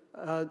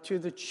 to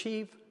the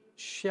chief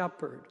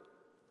shepherd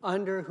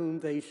under whom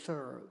they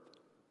serve.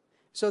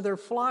 So their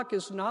flock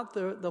is not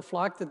the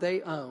flock that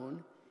they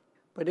own,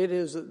 but it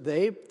is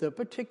the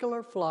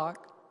particular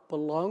flock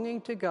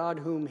belonging to God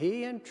whom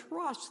he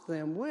entrusts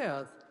them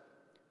with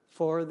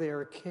for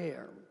their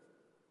care.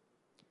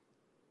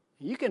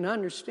 You can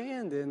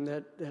understand in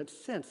that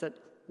sense, that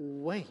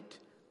weight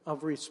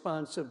of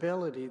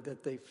responsibility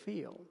that they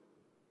feel.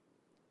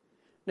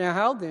 Now,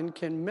 how then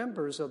can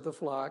members of the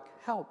flock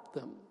help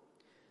them?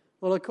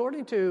 Well,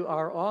 according to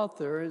our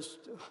author, is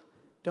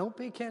don't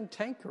be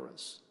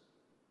cantankerous.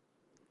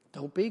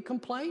 Don't be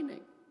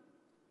complaining.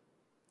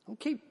 Don't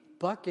keep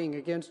bucking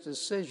against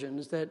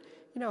decisions that,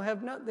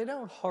 they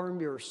don't harm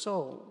your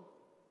soul.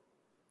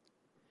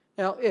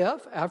 Now,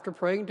 if, after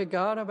praying to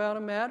God about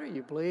a matter,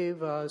 you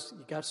believe you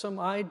got some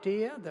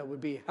idea that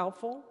would be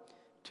helpful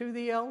to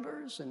the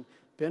elders and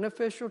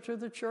beneficial to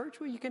the church,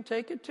 well, you can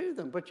take it to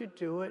them, but you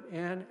do it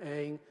in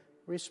a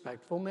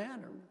respectful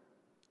manner.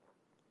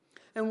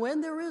 And when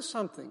there is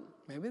something,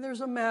 maybe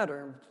there's a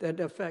matter that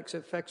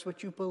affects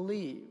what you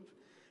believe,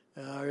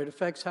 or it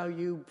affects how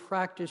you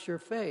practice your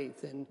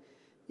faith, and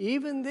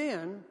even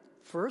then,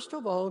 first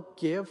of all,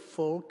 give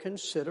full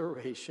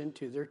consideration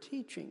to their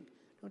teaching.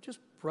 Don't just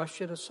brush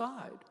it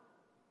aside,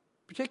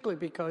 particularly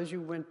because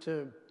you went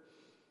to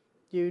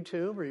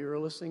YouTube or you were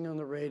listening on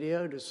the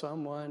radio to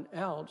someone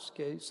else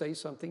say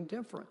something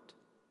different.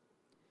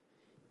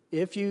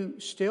 If you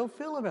still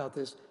feel about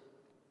this,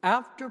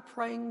 after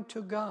praying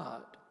to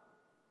God,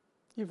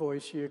 you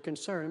voice your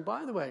concern. And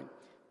by the way,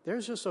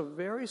 there's just a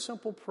very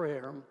simple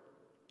prayer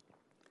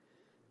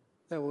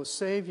that will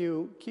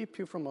keep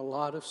you from a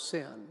lot of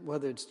sin,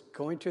 whether it's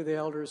going to the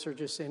elders or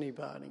just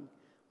anybody.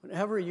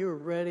 Whenever you're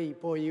ready,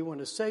 you want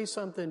to say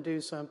something,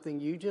 do something,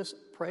 you just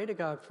pray to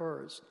God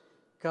first.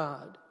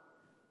 God,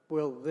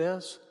 will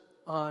this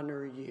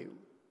honor you?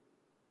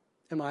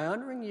 Am I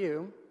honoring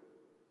you,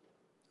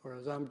 or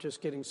is I'm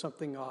just getting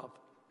something off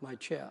my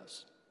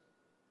chest?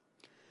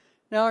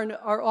 Now,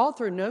 our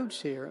author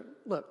notes here,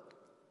 look,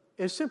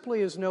 it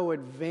simply is no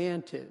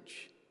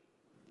advantage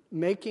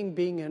making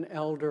being an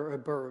elder a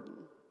burden,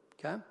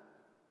 okay?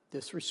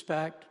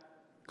 Disrespect,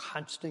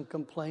 constant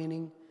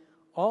complaining,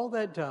 all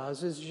that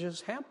does is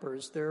just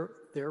hampers their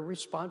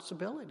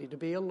responsibility to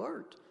be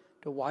alert,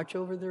 to watch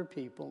over their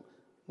people.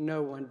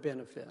 No one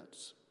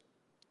benefits.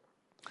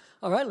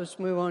 All right, let's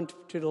move on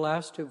to the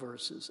last 2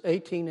 verses,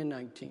 18 and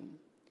 19.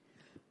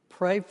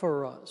 Pray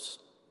for us,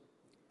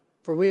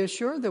 for we are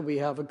sure that we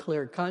have a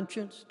clear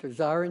conscience,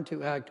 desiring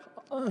to act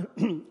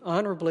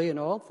honorably in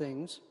all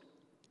things.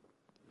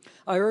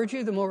 I urge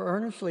you the more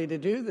earnestly to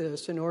do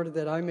this in order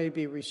that I may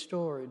be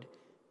restored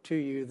to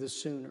you the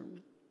sooner.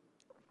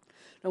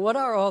 Now, what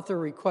our author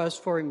requests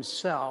for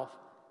himself,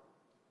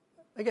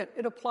 again,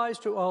 it applies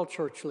to all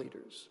church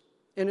leaders,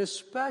 and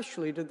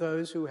especially to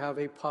those who have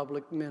a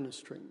public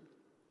ministry.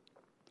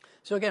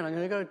 So again, I'm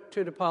going to go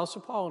to the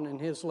Apostle Paul in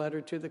his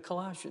letter to the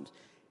Colossians.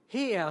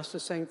 he asks the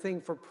same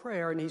thing for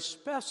prayer, and he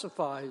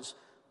specifies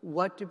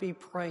what to be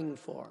praying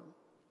for.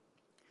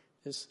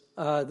 This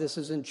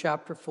is in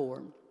chapter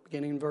 4,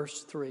 beginning in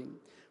verse 3.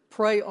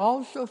 Pray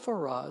also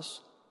for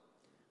us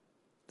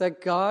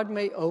that God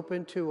may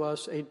open to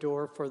us a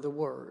door for the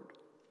word,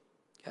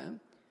 okay?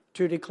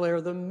 To declare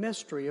the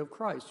mystery of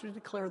Christ, to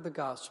declare the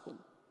gospel,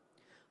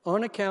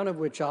 on account of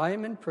which I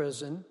am in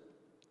prison,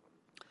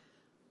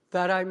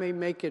 that I may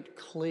make it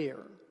clear,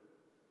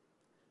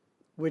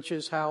 which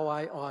is how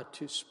I ought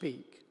to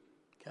speak.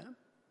 Okay?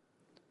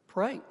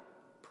 Pray.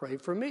 Pray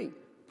for me.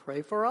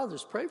 Pray for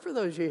others. Pray for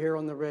those you hear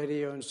on the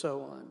radio and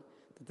so on,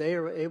 that they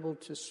are able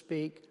to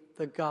speak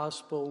the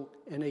gospel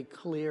in a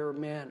clear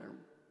manner.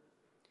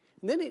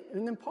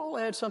 And then Paul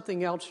adds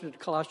something else to the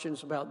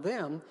Colossians about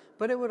them,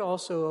 but it would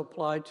also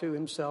apply to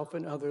himself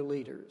and other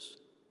leaders.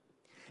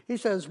 He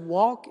says,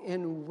 walk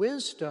in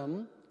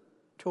wisdom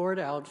toward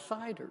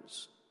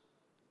outsiders,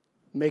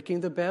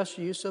 making the best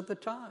use of the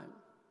time.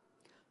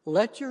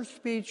 Let your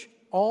speech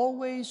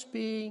always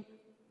be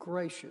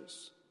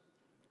gracious,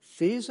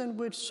 seasoned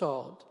with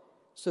salt,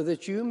 so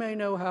that you may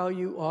know how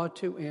you ought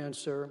to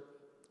answer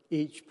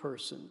each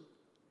person.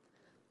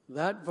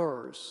 That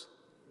verse,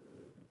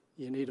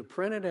 you need to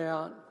print it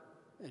out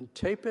and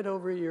tape it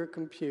over your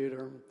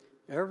computer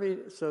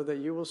so that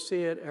you will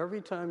see it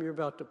every time you're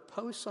about to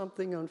post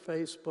something on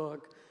Facebook,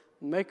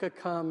 make a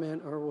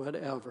comment or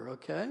whatever,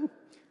 okay?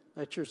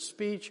 Let your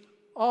speech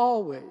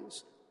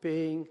always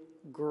be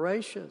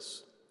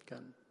gracious.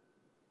 Okay?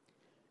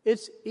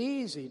 It's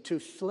easy to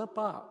slip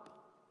up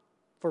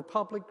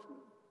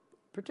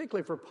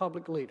particularly for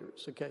public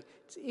leaders, okay?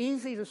 It's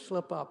easy to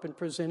slip up in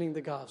presenting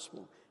the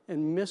gospel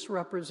and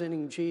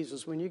misrepresenting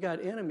Jesus when you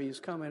got enemies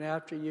coming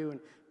after you and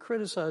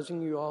criticizing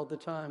you all the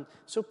time.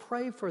 So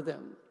pray for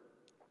them.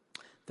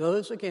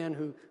 Those, again,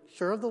 who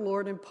serve the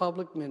Lord in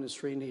public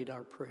ministry need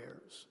our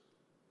prayers.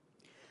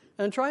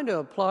 And trying to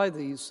apply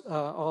these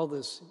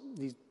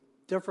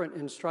different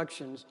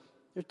instructions,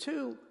 there are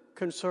two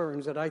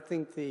concerns that I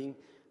think the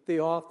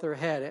author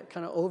had,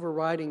 kind of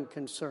overriding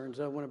concerns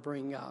I want to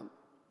bring up.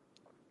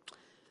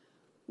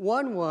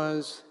 One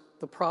was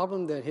the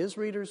problem that his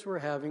readers were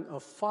having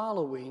of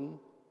following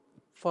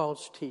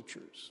false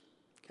teachers.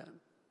 Okay.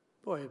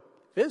 Boy, if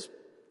his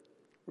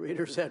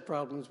readers had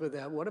problems with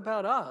that, what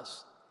about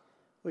us?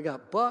 We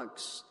got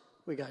books,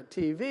 we got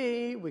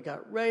TV, we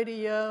got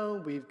radio,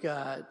 we've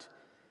got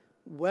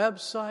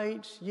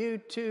websites,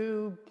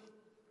 YouTube,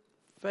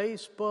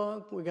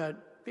 Facebook, we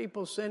got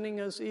people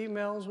sending us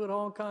emails with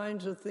all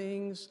kinds of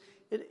things,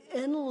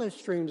 endless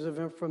streams of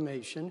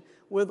information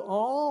with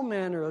all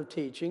manner of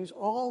teachings,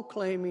 all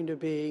claiming to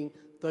be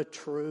the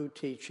true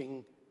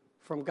teaching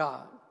from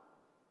God.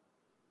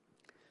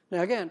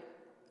 Now again,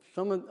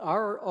 some of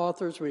our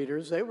author's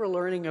readers, they were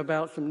learning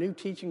about some new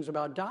teachings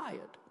about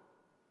diet.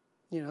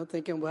 You know,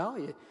 thinking, well,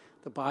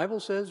 the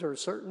Bible says there are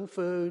certain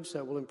foods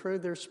that will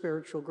improve their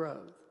spiritual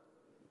growth.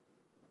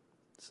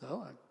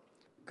 So I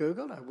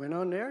Googled, I went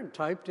on there and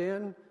typed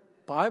in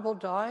Bible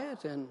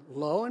diet, and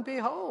lo and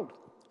behold,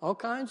 all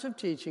kinds of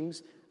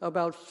teachings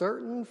about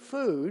certain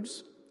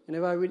foods, and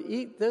if I would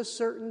eat this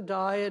certain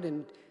diet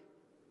and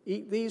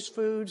eat these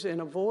foods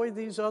and avoid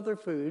these other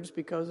foods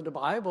because the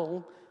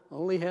Bible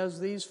only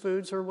has these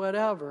foods or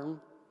whatever,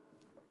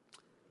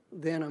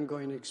 then I'm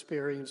going to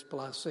experience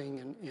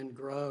blessing and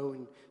grow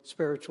and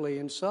spiritually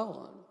and so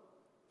on.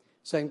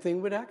 Same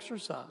thing with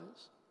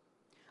exercise.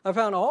 I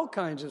found all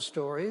kinds of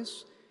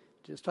stories,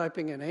 just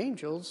typing in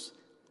angels,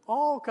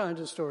 all kinds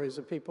of stories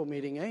of people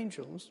meeting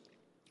angels,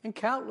 and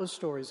countless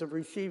stories of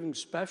receiving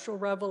special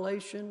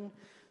revelation,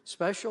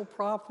 special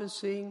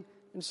prophecy,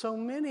 and so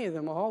many of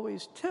them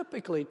always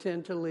typically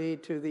tend to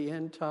lead to the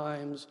end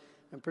times,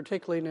 and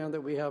particularly now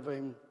that we have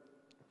a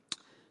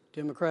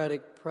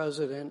Democratic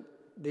president,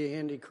 the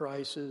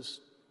Antichrist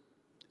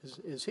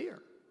is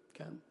here.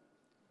 Okay?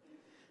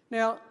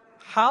 Now,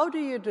 how do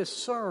you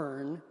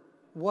discern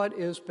what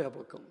is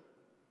biblical?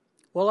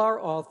 Well, our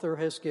author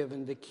has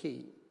given the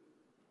key.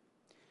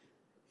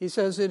 He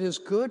says it is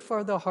good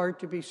for the heart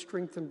to be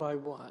strengthened by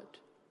what?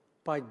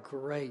 By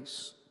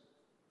grace.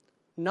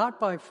 Not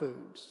by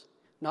foods.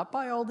 Not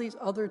by all these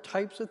other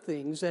types of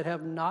things that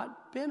have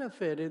not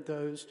benefited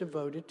those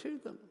devoted to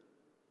them.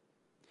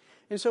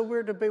 And so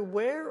we're to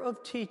beware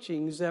of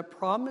teachings that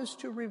promise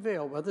to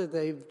reveal, whether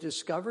they've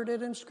discovered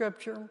it in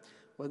Scripture,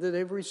 whether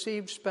they've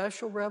received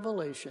special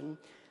revelation,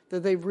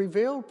 that they've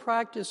revealed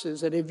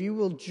practices that if you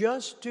will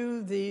just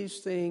do these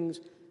things,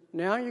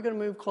 now you're going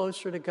to move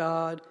closer to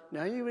God.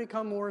 Now you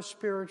become more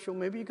spiritual.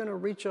 Maybe you're going to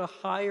reach a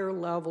higher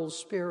level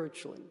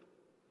spiritually.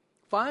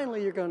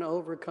 Finally, you're going to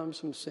overcome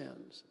some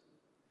sins.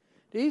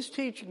 These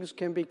teachings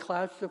can be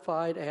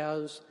classified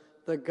as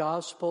the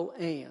gospel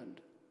and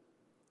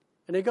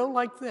they go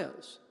like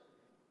this.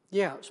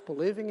 Yes,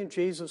 believing in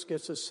Jesus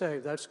gets us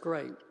saved. That's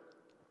great.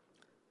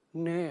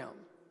 Now,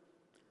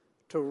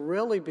 to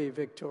really be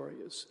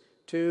victorious,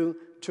 to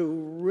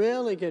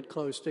really get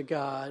close to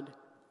God,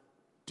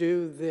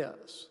 do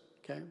this.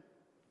 Okay?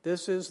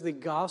 This is the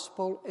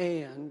gospel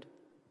and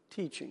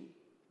teaching.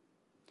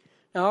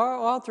 Now, our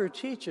author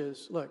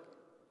teaches, look,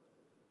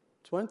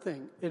 It's one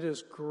thing. It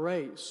is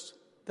grace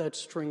that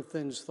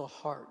strengthens the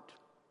heart.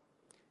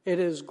 It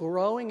is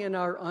growing in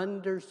our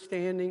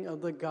understanding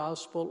of the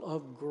gospel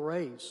of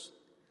grace.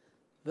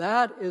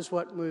 That is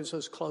what moves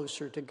us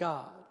closer to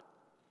God.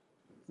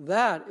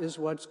 That is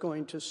what's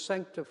going to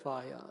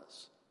sanctify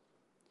us.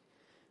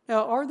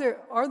 Now,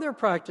 are there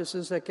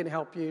practices that can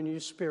help you in your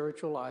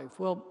spiritual life?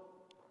 Well,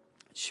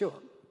 sure.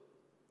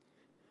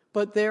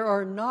 But there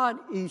are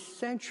not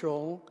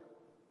essential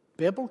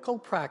biblical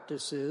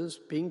practices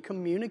being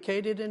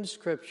communicated in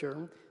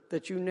Scripture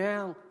that you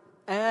now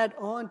add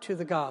on to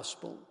the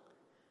gospel,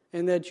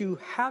 and that you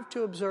have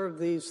to observe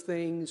these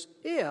things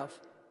if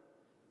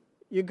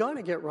you're going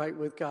to get right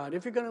with God,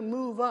 if you're going to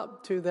move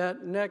up to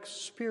that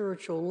next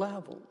spiritual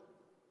level.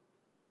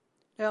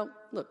 Now,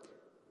 look,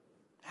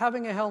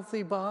 having a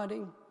healthy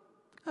body,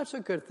 that's a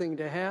good thing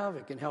to have.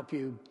 It can help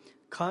you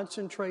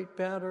concentrate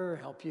better,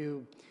 help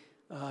you,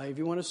 if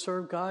you want to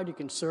serve God, you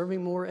can serve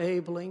Him more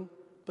ably.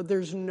 But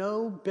there's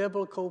no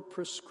biblical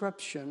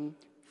prescription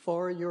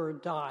for your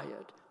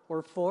diet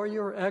or for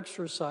your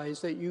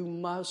exercise that you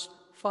must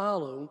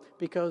follow,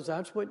 because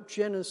that's what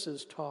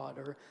Genesis taught,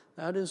 or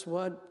that is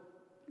what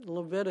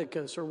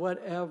Leviticus or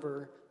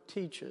whatever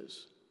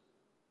teaches.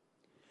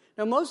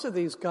 Now, most of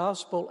these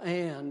gospel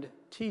and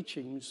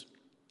teachings,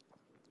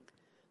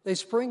 they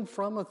spring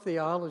from a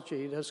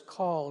theology that's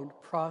called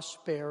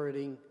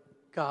prosperity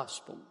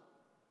gospel.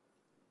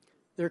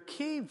 Their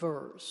key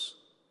verse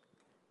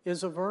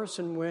is a verse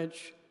in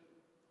which,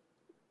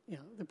 the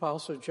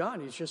Apostle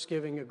John, he's just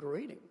giving a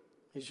greeting.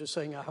 He's just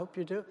saying, I hope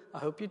you do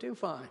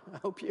fine. I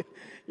hope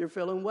you're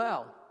feeling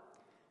well.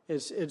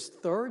 It's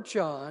 3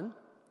 John,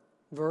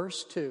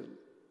 verse 2.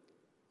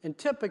 And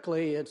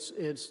typically it's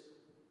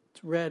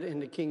read in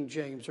the King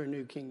James or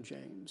New King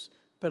James.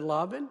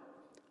 Beloved,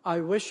 I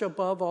wish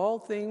above all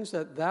things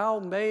that thou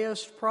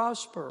mayest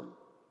prosper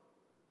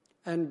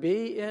and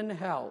be in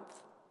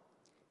health,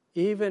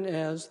 even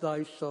as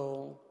thy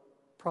soul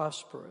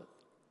prospereth.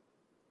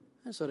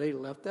 And so they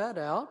left that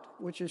out,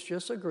 which is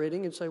just a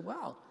greeting, and say,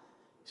 wow,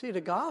 see,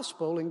 the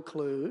gospel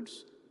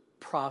includes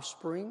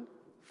prospering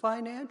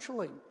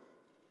financially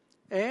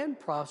and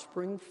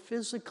prospering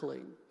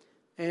physically.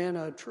 And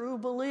a true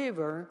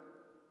believer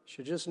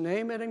should just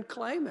name it and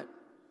claim it.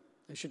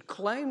 They should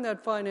claim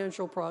that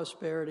financial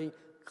prosperity,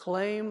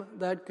 claim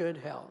that good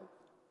health.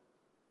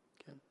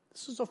 Okay.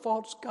 This is a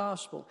false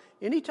gospel.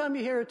 Anytime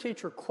you hear a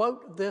teacher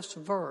quote this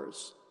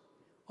verse,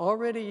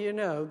 already you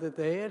know that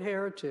they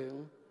adhere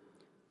to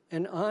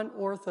an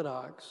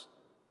unorthodox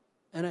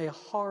and a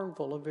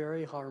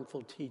very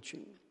harmful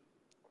teaching.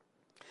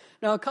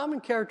 Now, a common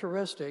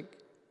characteristic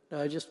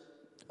that I just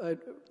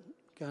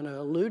kind of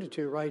alluded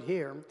to right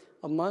here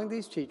among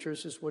these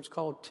teachers is what's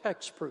called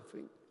text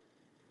proofing.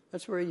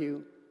 That's where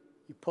you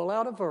pull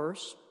out a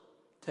verse,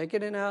 take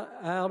it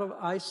out of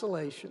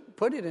isolation,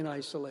 put it in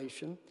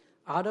isolation,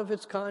 out of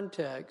its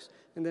context,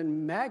 and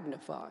then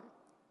magnify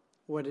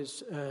what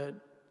is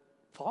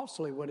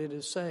falsely what it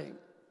is saying.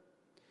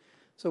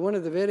 So one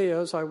of the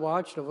videos I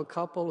watched of a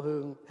couple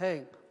who,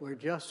 hey, we're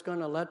just going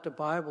to let the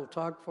Bible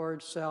talk for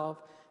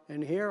itself,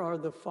 and here are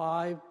the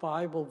 5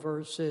 Bible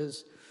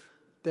verses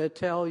that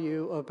tell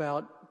you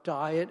about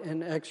diet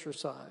and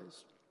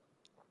exercise.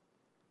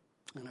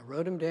 And I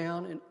wrote them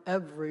down, and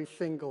every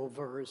single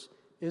verse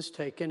is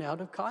taken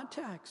out of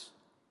context.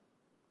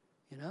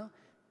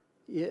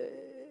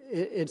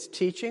 It's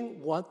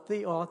teaching what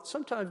the author,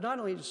 sometimes not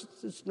only,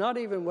 it's not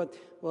even what,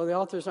 well, the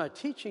author's not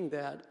teaching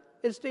that,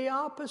 it's the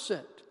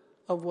opposite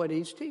of what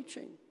he's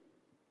teaching.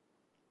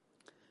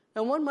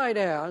 Now, one might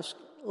ask,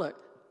 look,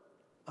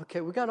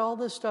 okay, we got all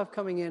this stuff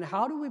coming in.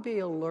 How do we be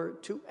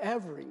alert to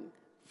every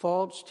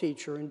false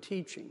teacher and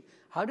teaching?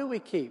 How do we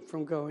keep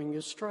from going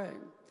astray?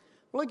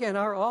 Well, again,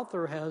 our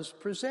author has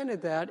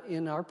presented that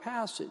in our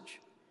passage.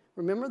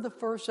 Remember the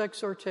first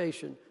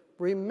exhortation.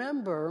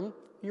 Remember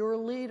your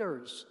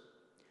leaders,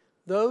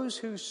 those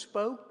who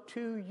spoke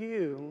to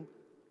you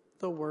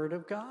the word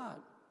of God.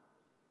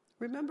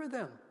 Remember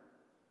them.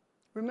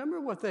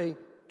 Remember what they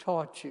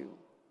taught you.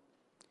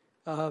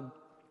 They're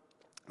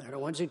the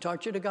ones who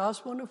taught you the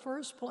gospel in the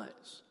first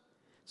place.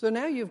 So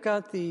now you've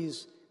got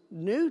these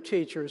new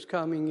teachers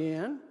coming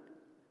in,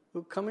 who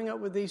are coming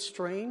up with these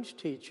strange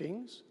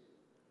teachings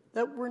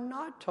that were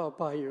not taught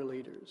by your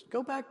leaders.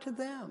 Go back to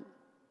them.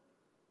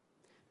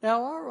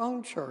 Now, our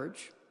own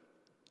church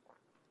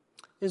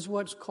is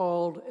what's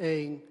called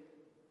a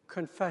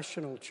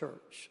confessional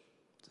church.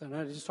 So I'm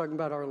not just talking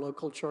about our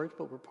local church,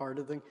 but we're part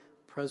of the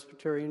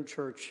Presbyterian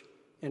Church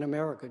in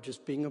America,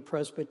 just being a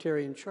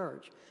Presbyterian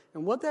church.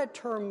 And what that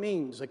term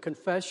means, a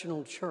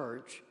confessional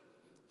church,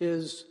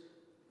 is,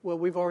 well,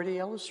 we've already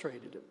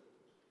illustrated it.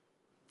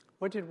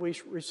 What did we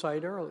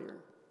recite earlier?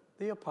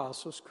 The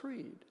Apostles'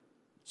 Creed.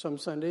 Some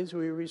Sundays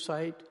we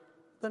recite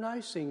the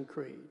Nicene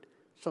Creed.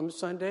 Some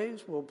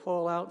Sundays we'll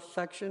pull out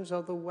sections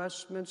of the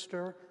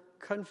Westminster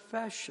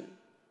Confession.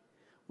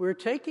 We're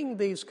taking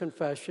these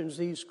confessions,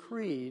 these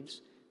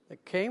creeds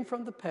that came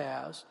from the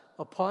past,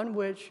 upon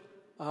which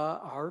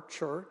our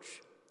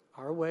church,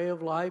 our way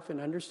of life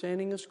and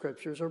understanding of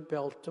Scriptures are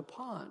built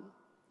upon.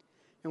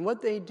 And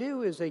what they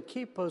do is they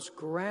keep us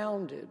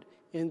grounded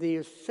in the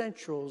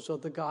essentials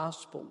of the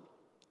gospel.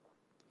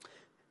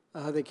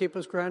 They keep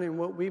us grounded in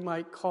what we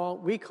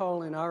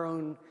call in our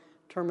own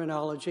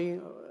terminology,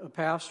 a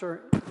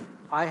pastor,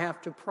 I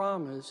have to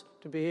promise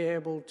to be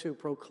able to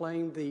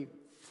proclaim the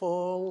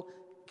full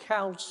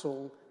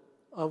counsel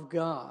of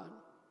God.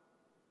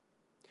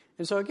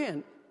 And so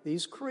again,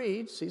 these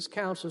creeds, these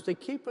counsels, they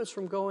keep us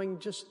from going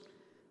just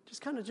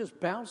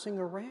bouncing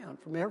around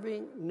from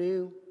every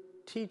new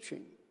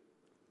teaching.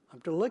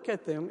 I'm to look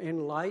at them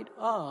in light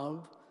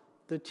of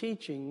the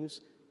teachings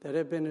that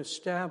have been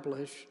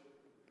established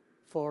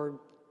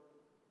for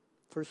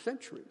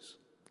centuries.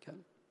 Okay.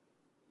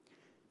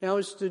 Now,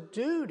 this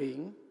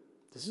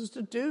is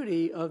the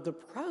duty of the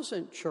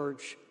present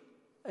church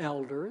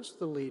elders,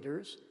 the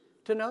leaders,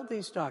 to know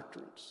these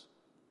doctrines.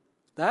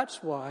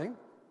 That's why,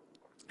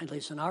 at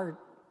least in our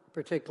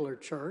particular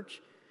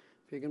church,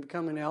 if you can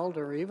become an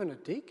elder or even a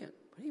deacon,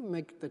 even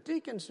make the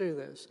deacons do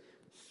this,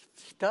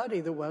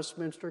 study the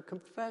Westminster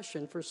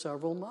Confession for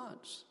several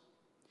months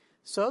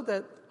so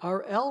that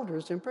our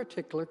elders in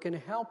particular can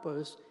help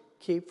us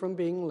keep from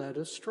being led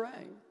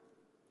astray.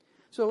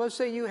 So let's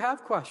say you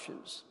have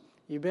questions.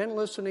 You've been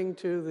listening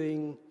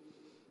to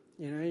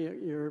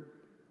your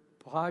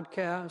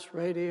podcast,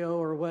 radio,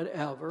 or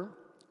whatever,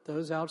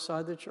 those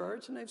outside the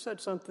church, and they've said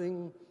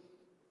something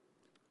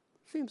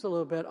seems a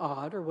little bit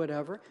odd or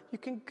whatever. You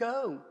can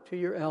go to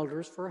your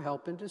elders for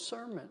help and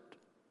discernment.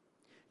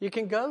 You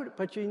can go,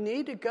 but you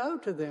need to go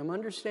to them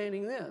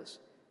understanding this.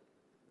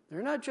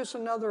 They're not just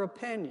another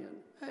opinion.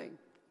 Hey,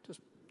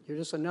 you're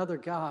just another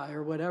guy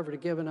or whatever to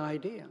give an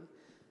idea.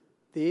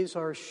 These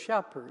are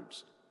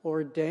shepherds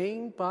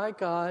ordained by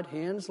God,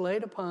 hands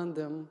laid upon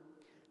them,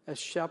 as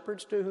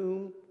shepherds to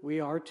whom we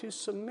are to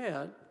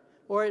submit,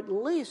 or at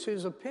least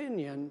whose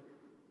opinion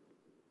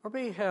are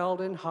be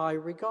held in high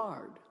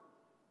regard.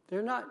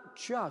 They're not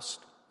just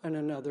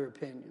another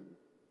opinion.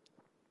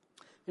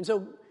 And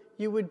so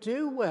you would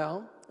do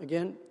well,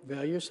 again,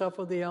 avail yourself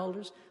of the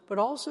elders, but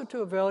also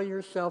to avail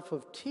yourself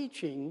of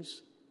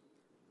teachings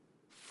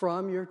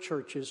from your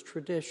church's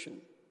tradition.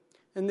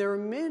 And there are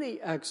many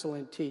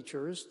excellent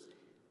teachers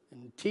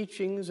and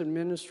teachings and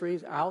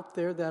ministries out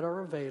there that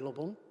are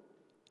available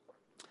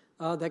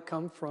that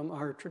come from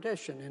our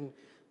tradition. And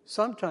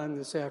sometime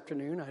this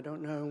afternoon, I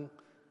don't know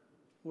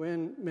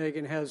when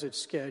Megan has it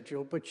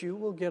scheduled, but you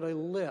will get a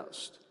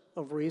list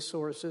of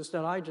resources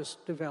that I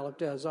just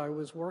developed as I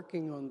was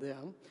working on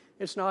them.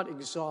 It's not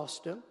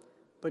exhaustive,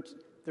 but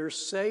they're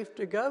safe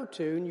to go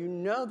to, and you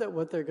know that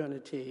what they're going to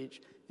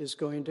teach is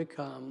going to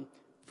come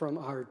from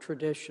our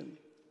tradition.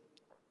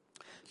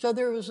 So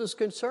there was this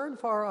concern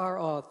for our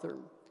author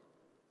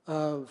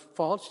of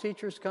false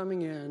teachers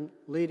coming in,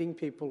 leading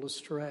people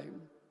astray.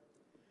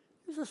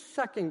 There's a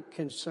second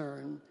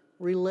concern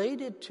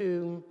related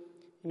to,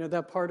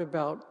 that part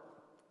about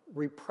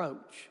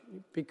reproach,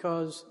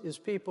 because his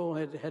people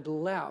had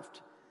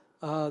left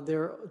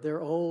their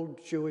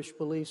old Jewish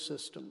belief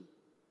system.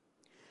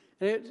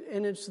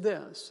 And it's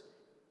this.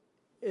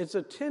 It's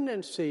a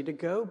tendency to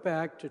go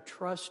back to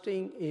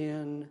trusting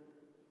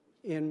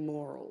in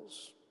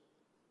morals,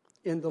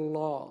 in the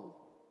law.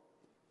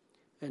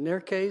 In their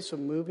case of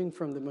moving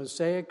from the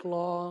Mosaic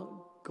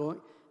law,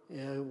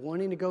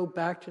 wanting to go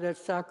back to that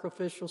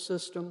sacrificial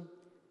system,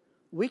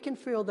 we can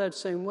feel that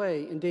same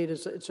way. Indeed,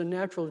 it's a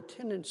natural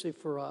tendency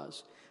for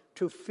us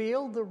to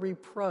feel the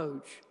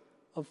reproach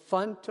of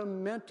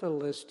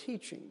fundamentalist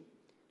teaching.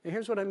 And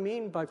here's what I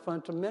mean by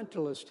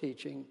fundamentalist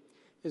teaching,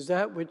 is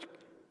that which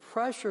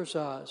pressures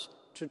us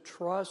to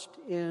trust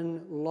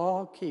in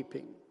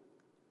law-keeping,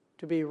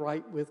 to be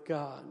right with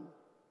God.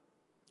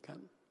 Okay.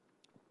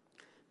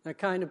 That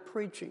kind of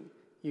preaching,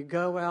 you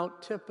go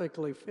out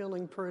typically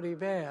feeling pretty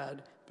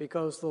bad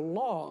because the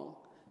law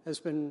has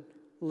been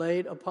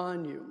laid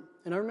upon you.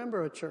 And I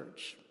remember a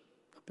church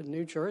up in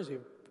New Jersey,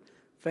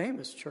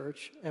 famous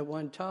church at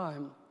one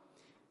time,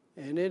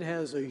 and it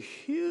has a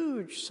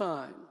huge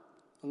sign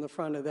on the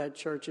front of that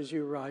church as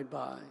you ride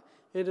by.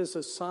 It is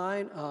a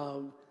sign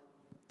of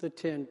the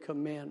 10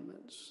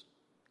 Commandments.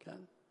 Okay?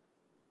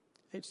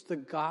 It's the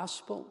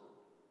gospel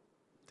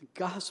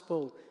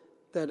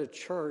that a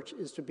church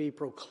is to be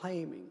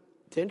proclaiming.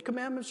 10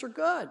 Commandments are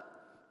good.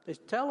 They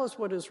tell us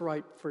what is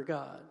right for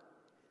God.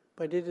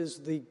 But it is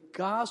the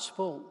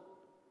gospel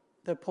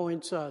that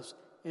points us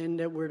and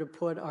that we're to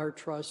put our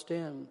trust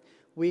in.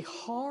 We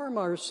harm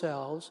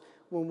ourselves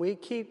when we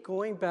keep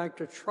going back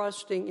to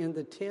trusting in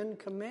the 10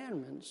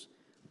 Commandments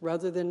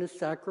rather than the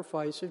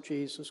sacrifice of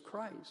Jesus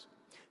Christ.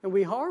 And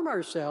we harm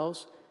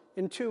ourselves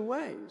in two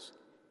ways.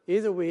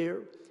 Either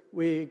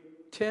we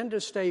tend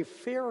to stay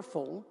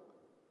fearful.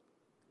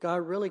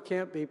 God really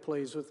can't be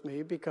pleased with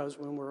me because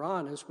when we're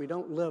honest, we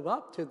don't live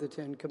up to the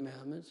 10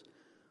 Commandments.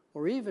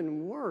 Or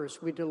even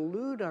worse, we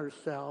delude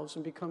ourselves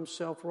and become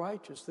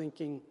self-righteous,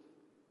 thinking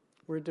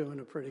we're doing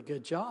a pretty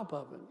good job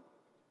of it.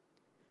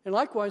 And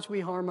likewise,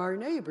 we harm our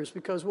neighbors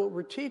because what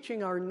we're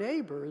teaching our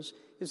neighbors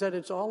is that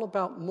it's all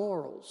about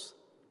morals,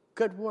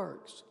 good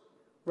works,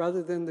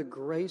 rather than the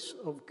grace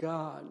of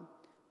God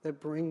that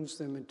brings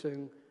them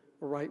into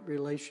a right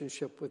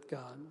relationship with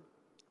God.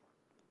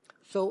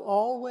 So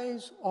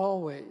always,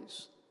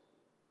 always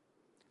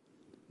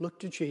look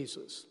to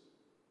Jesus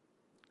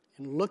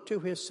and look to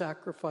his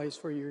sacrifice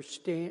for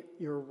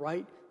your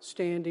right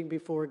standing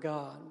before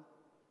God.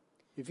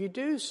 If you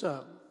do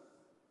so,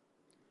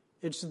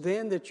 it's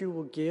then that you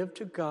will give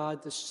to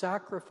God the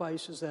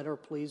sacrifices that are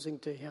pleasing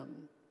to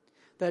him.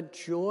 That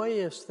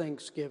joyous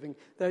thanksgiving,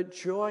 that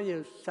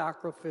joyous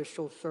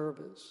sacrificial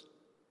service.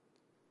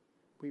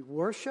 We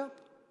worship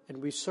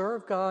and we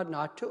serve God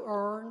not to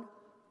earn,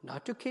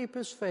 not to keep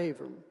his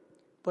favor,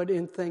 but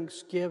in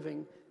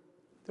thanksgiving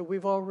that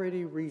we've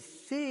already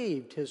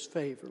received his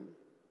favor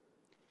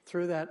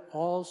through that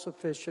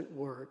all-sufficient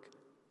work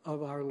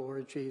of our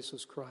Lord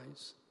Jesus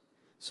Christ.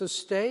 So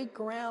stay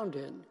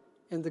grounded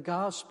in the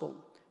gospel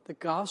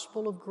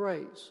of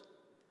grace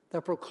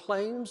that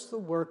proclaims the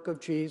work of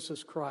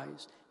Jesus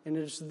Christ. And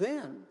it's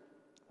then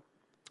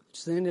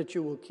that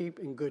you will keep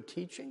in good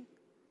teaching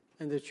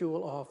and that you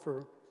will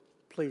offer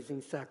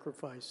pleasing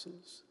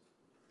sacrifices.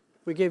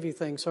 We give you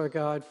thanks, our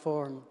God,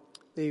 for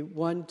the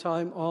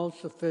one-time,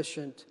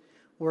 all-sufficient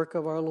work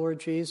of our Lord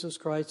Jesus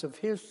Christ, of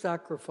his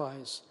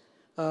sacrifice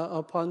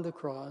upon the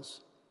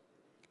cross.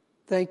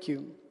 Thank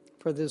you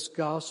for this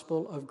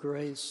gospel of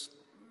grace.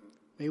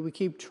 May we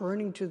keep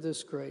turning to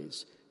this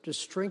grace to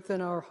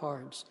strengthen our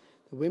hearts,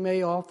 that we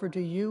may offer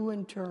to you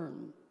in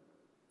turn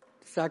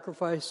the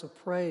sacrifice of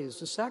praise,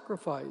 the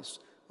sacrifice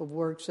of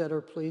works that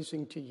are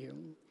pleasing to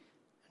you.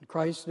 In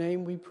Christ's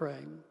name we pray.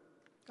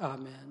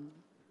 Amen.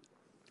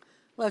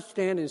 Let's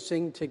stand and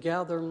sing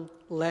together,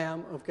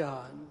 Lamb of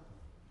God.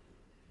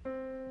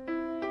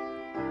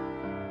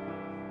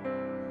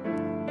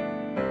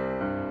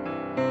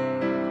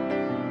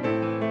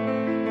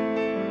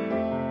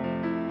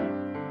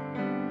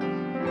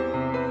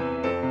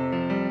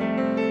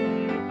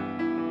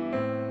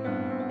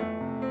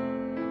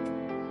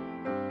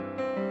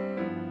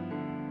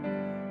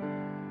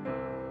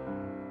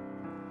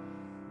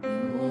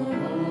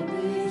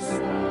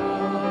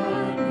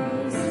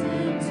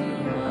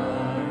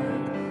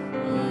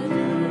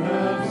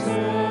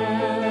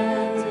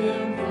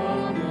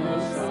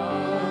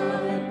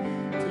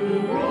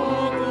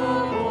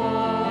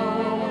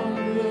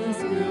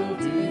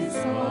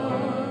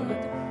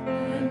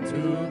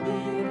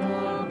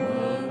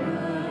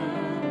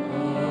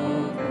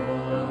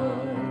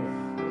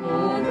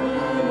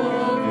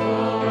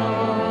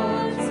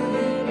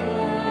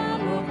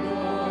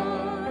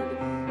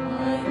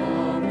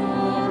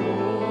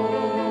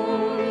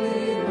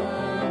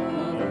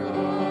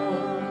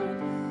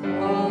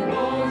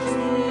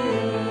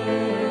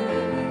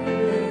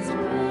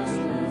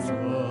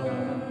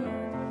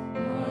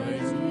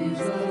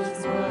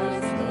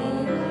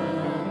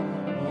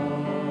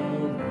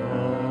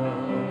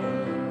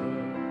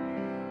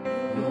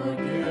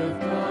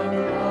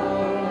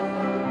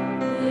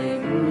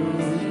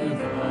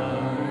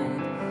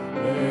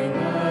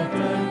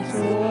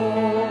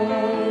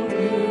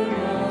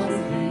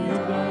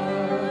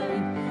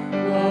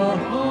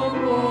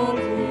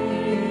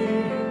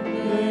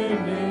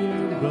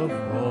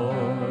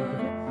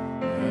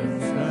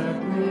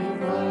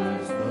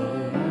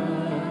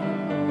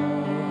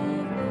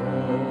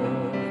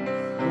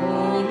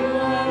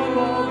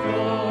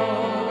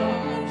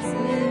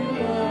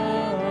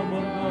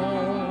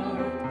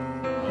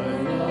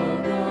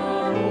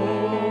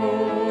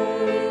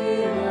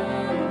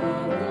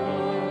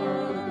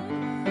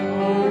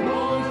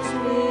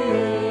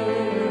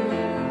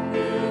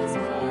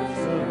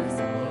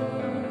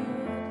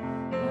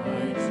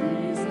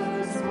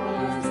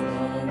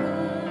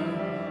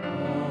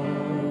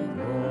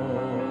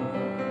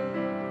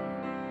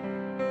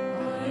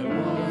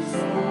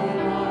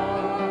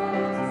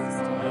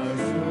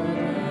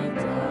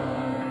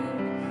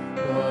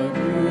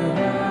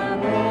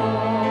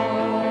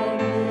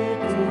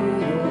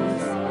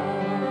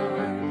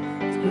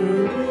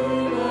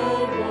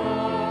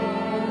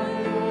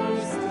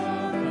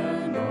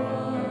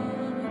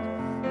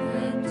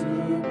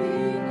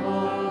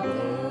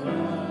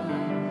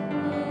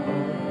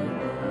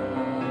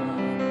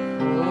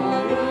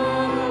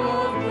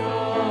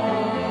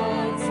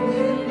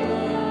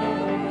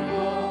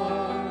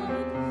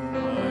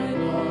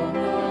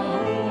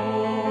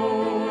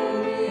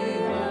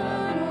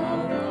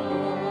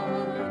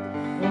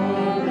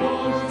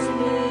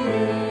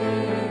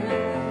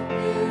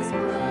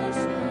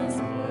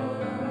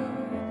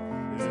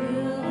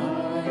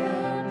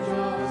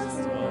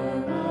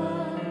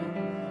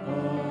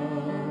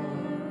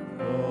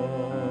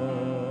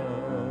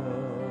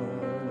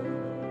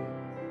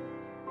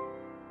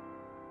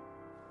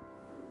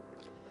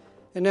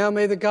 And now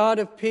may the God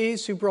of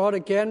peace, who brought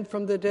again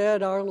from the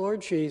dead our Lord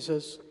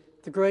Jesus,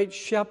 the great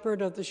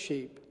shepherd of the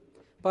sheep,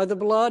 by the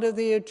blood of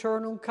the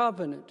eternal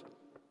covenant,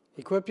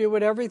 equip you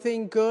with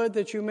everything good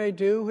that you may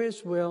do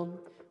his will,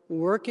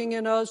 working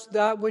in us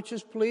that which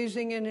is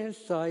pleasing in his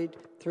sight,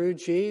 through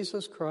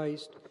Jesus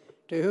Christ,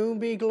 to whom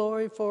be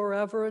glory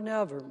forever and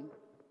ever.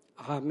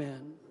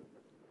 Amen.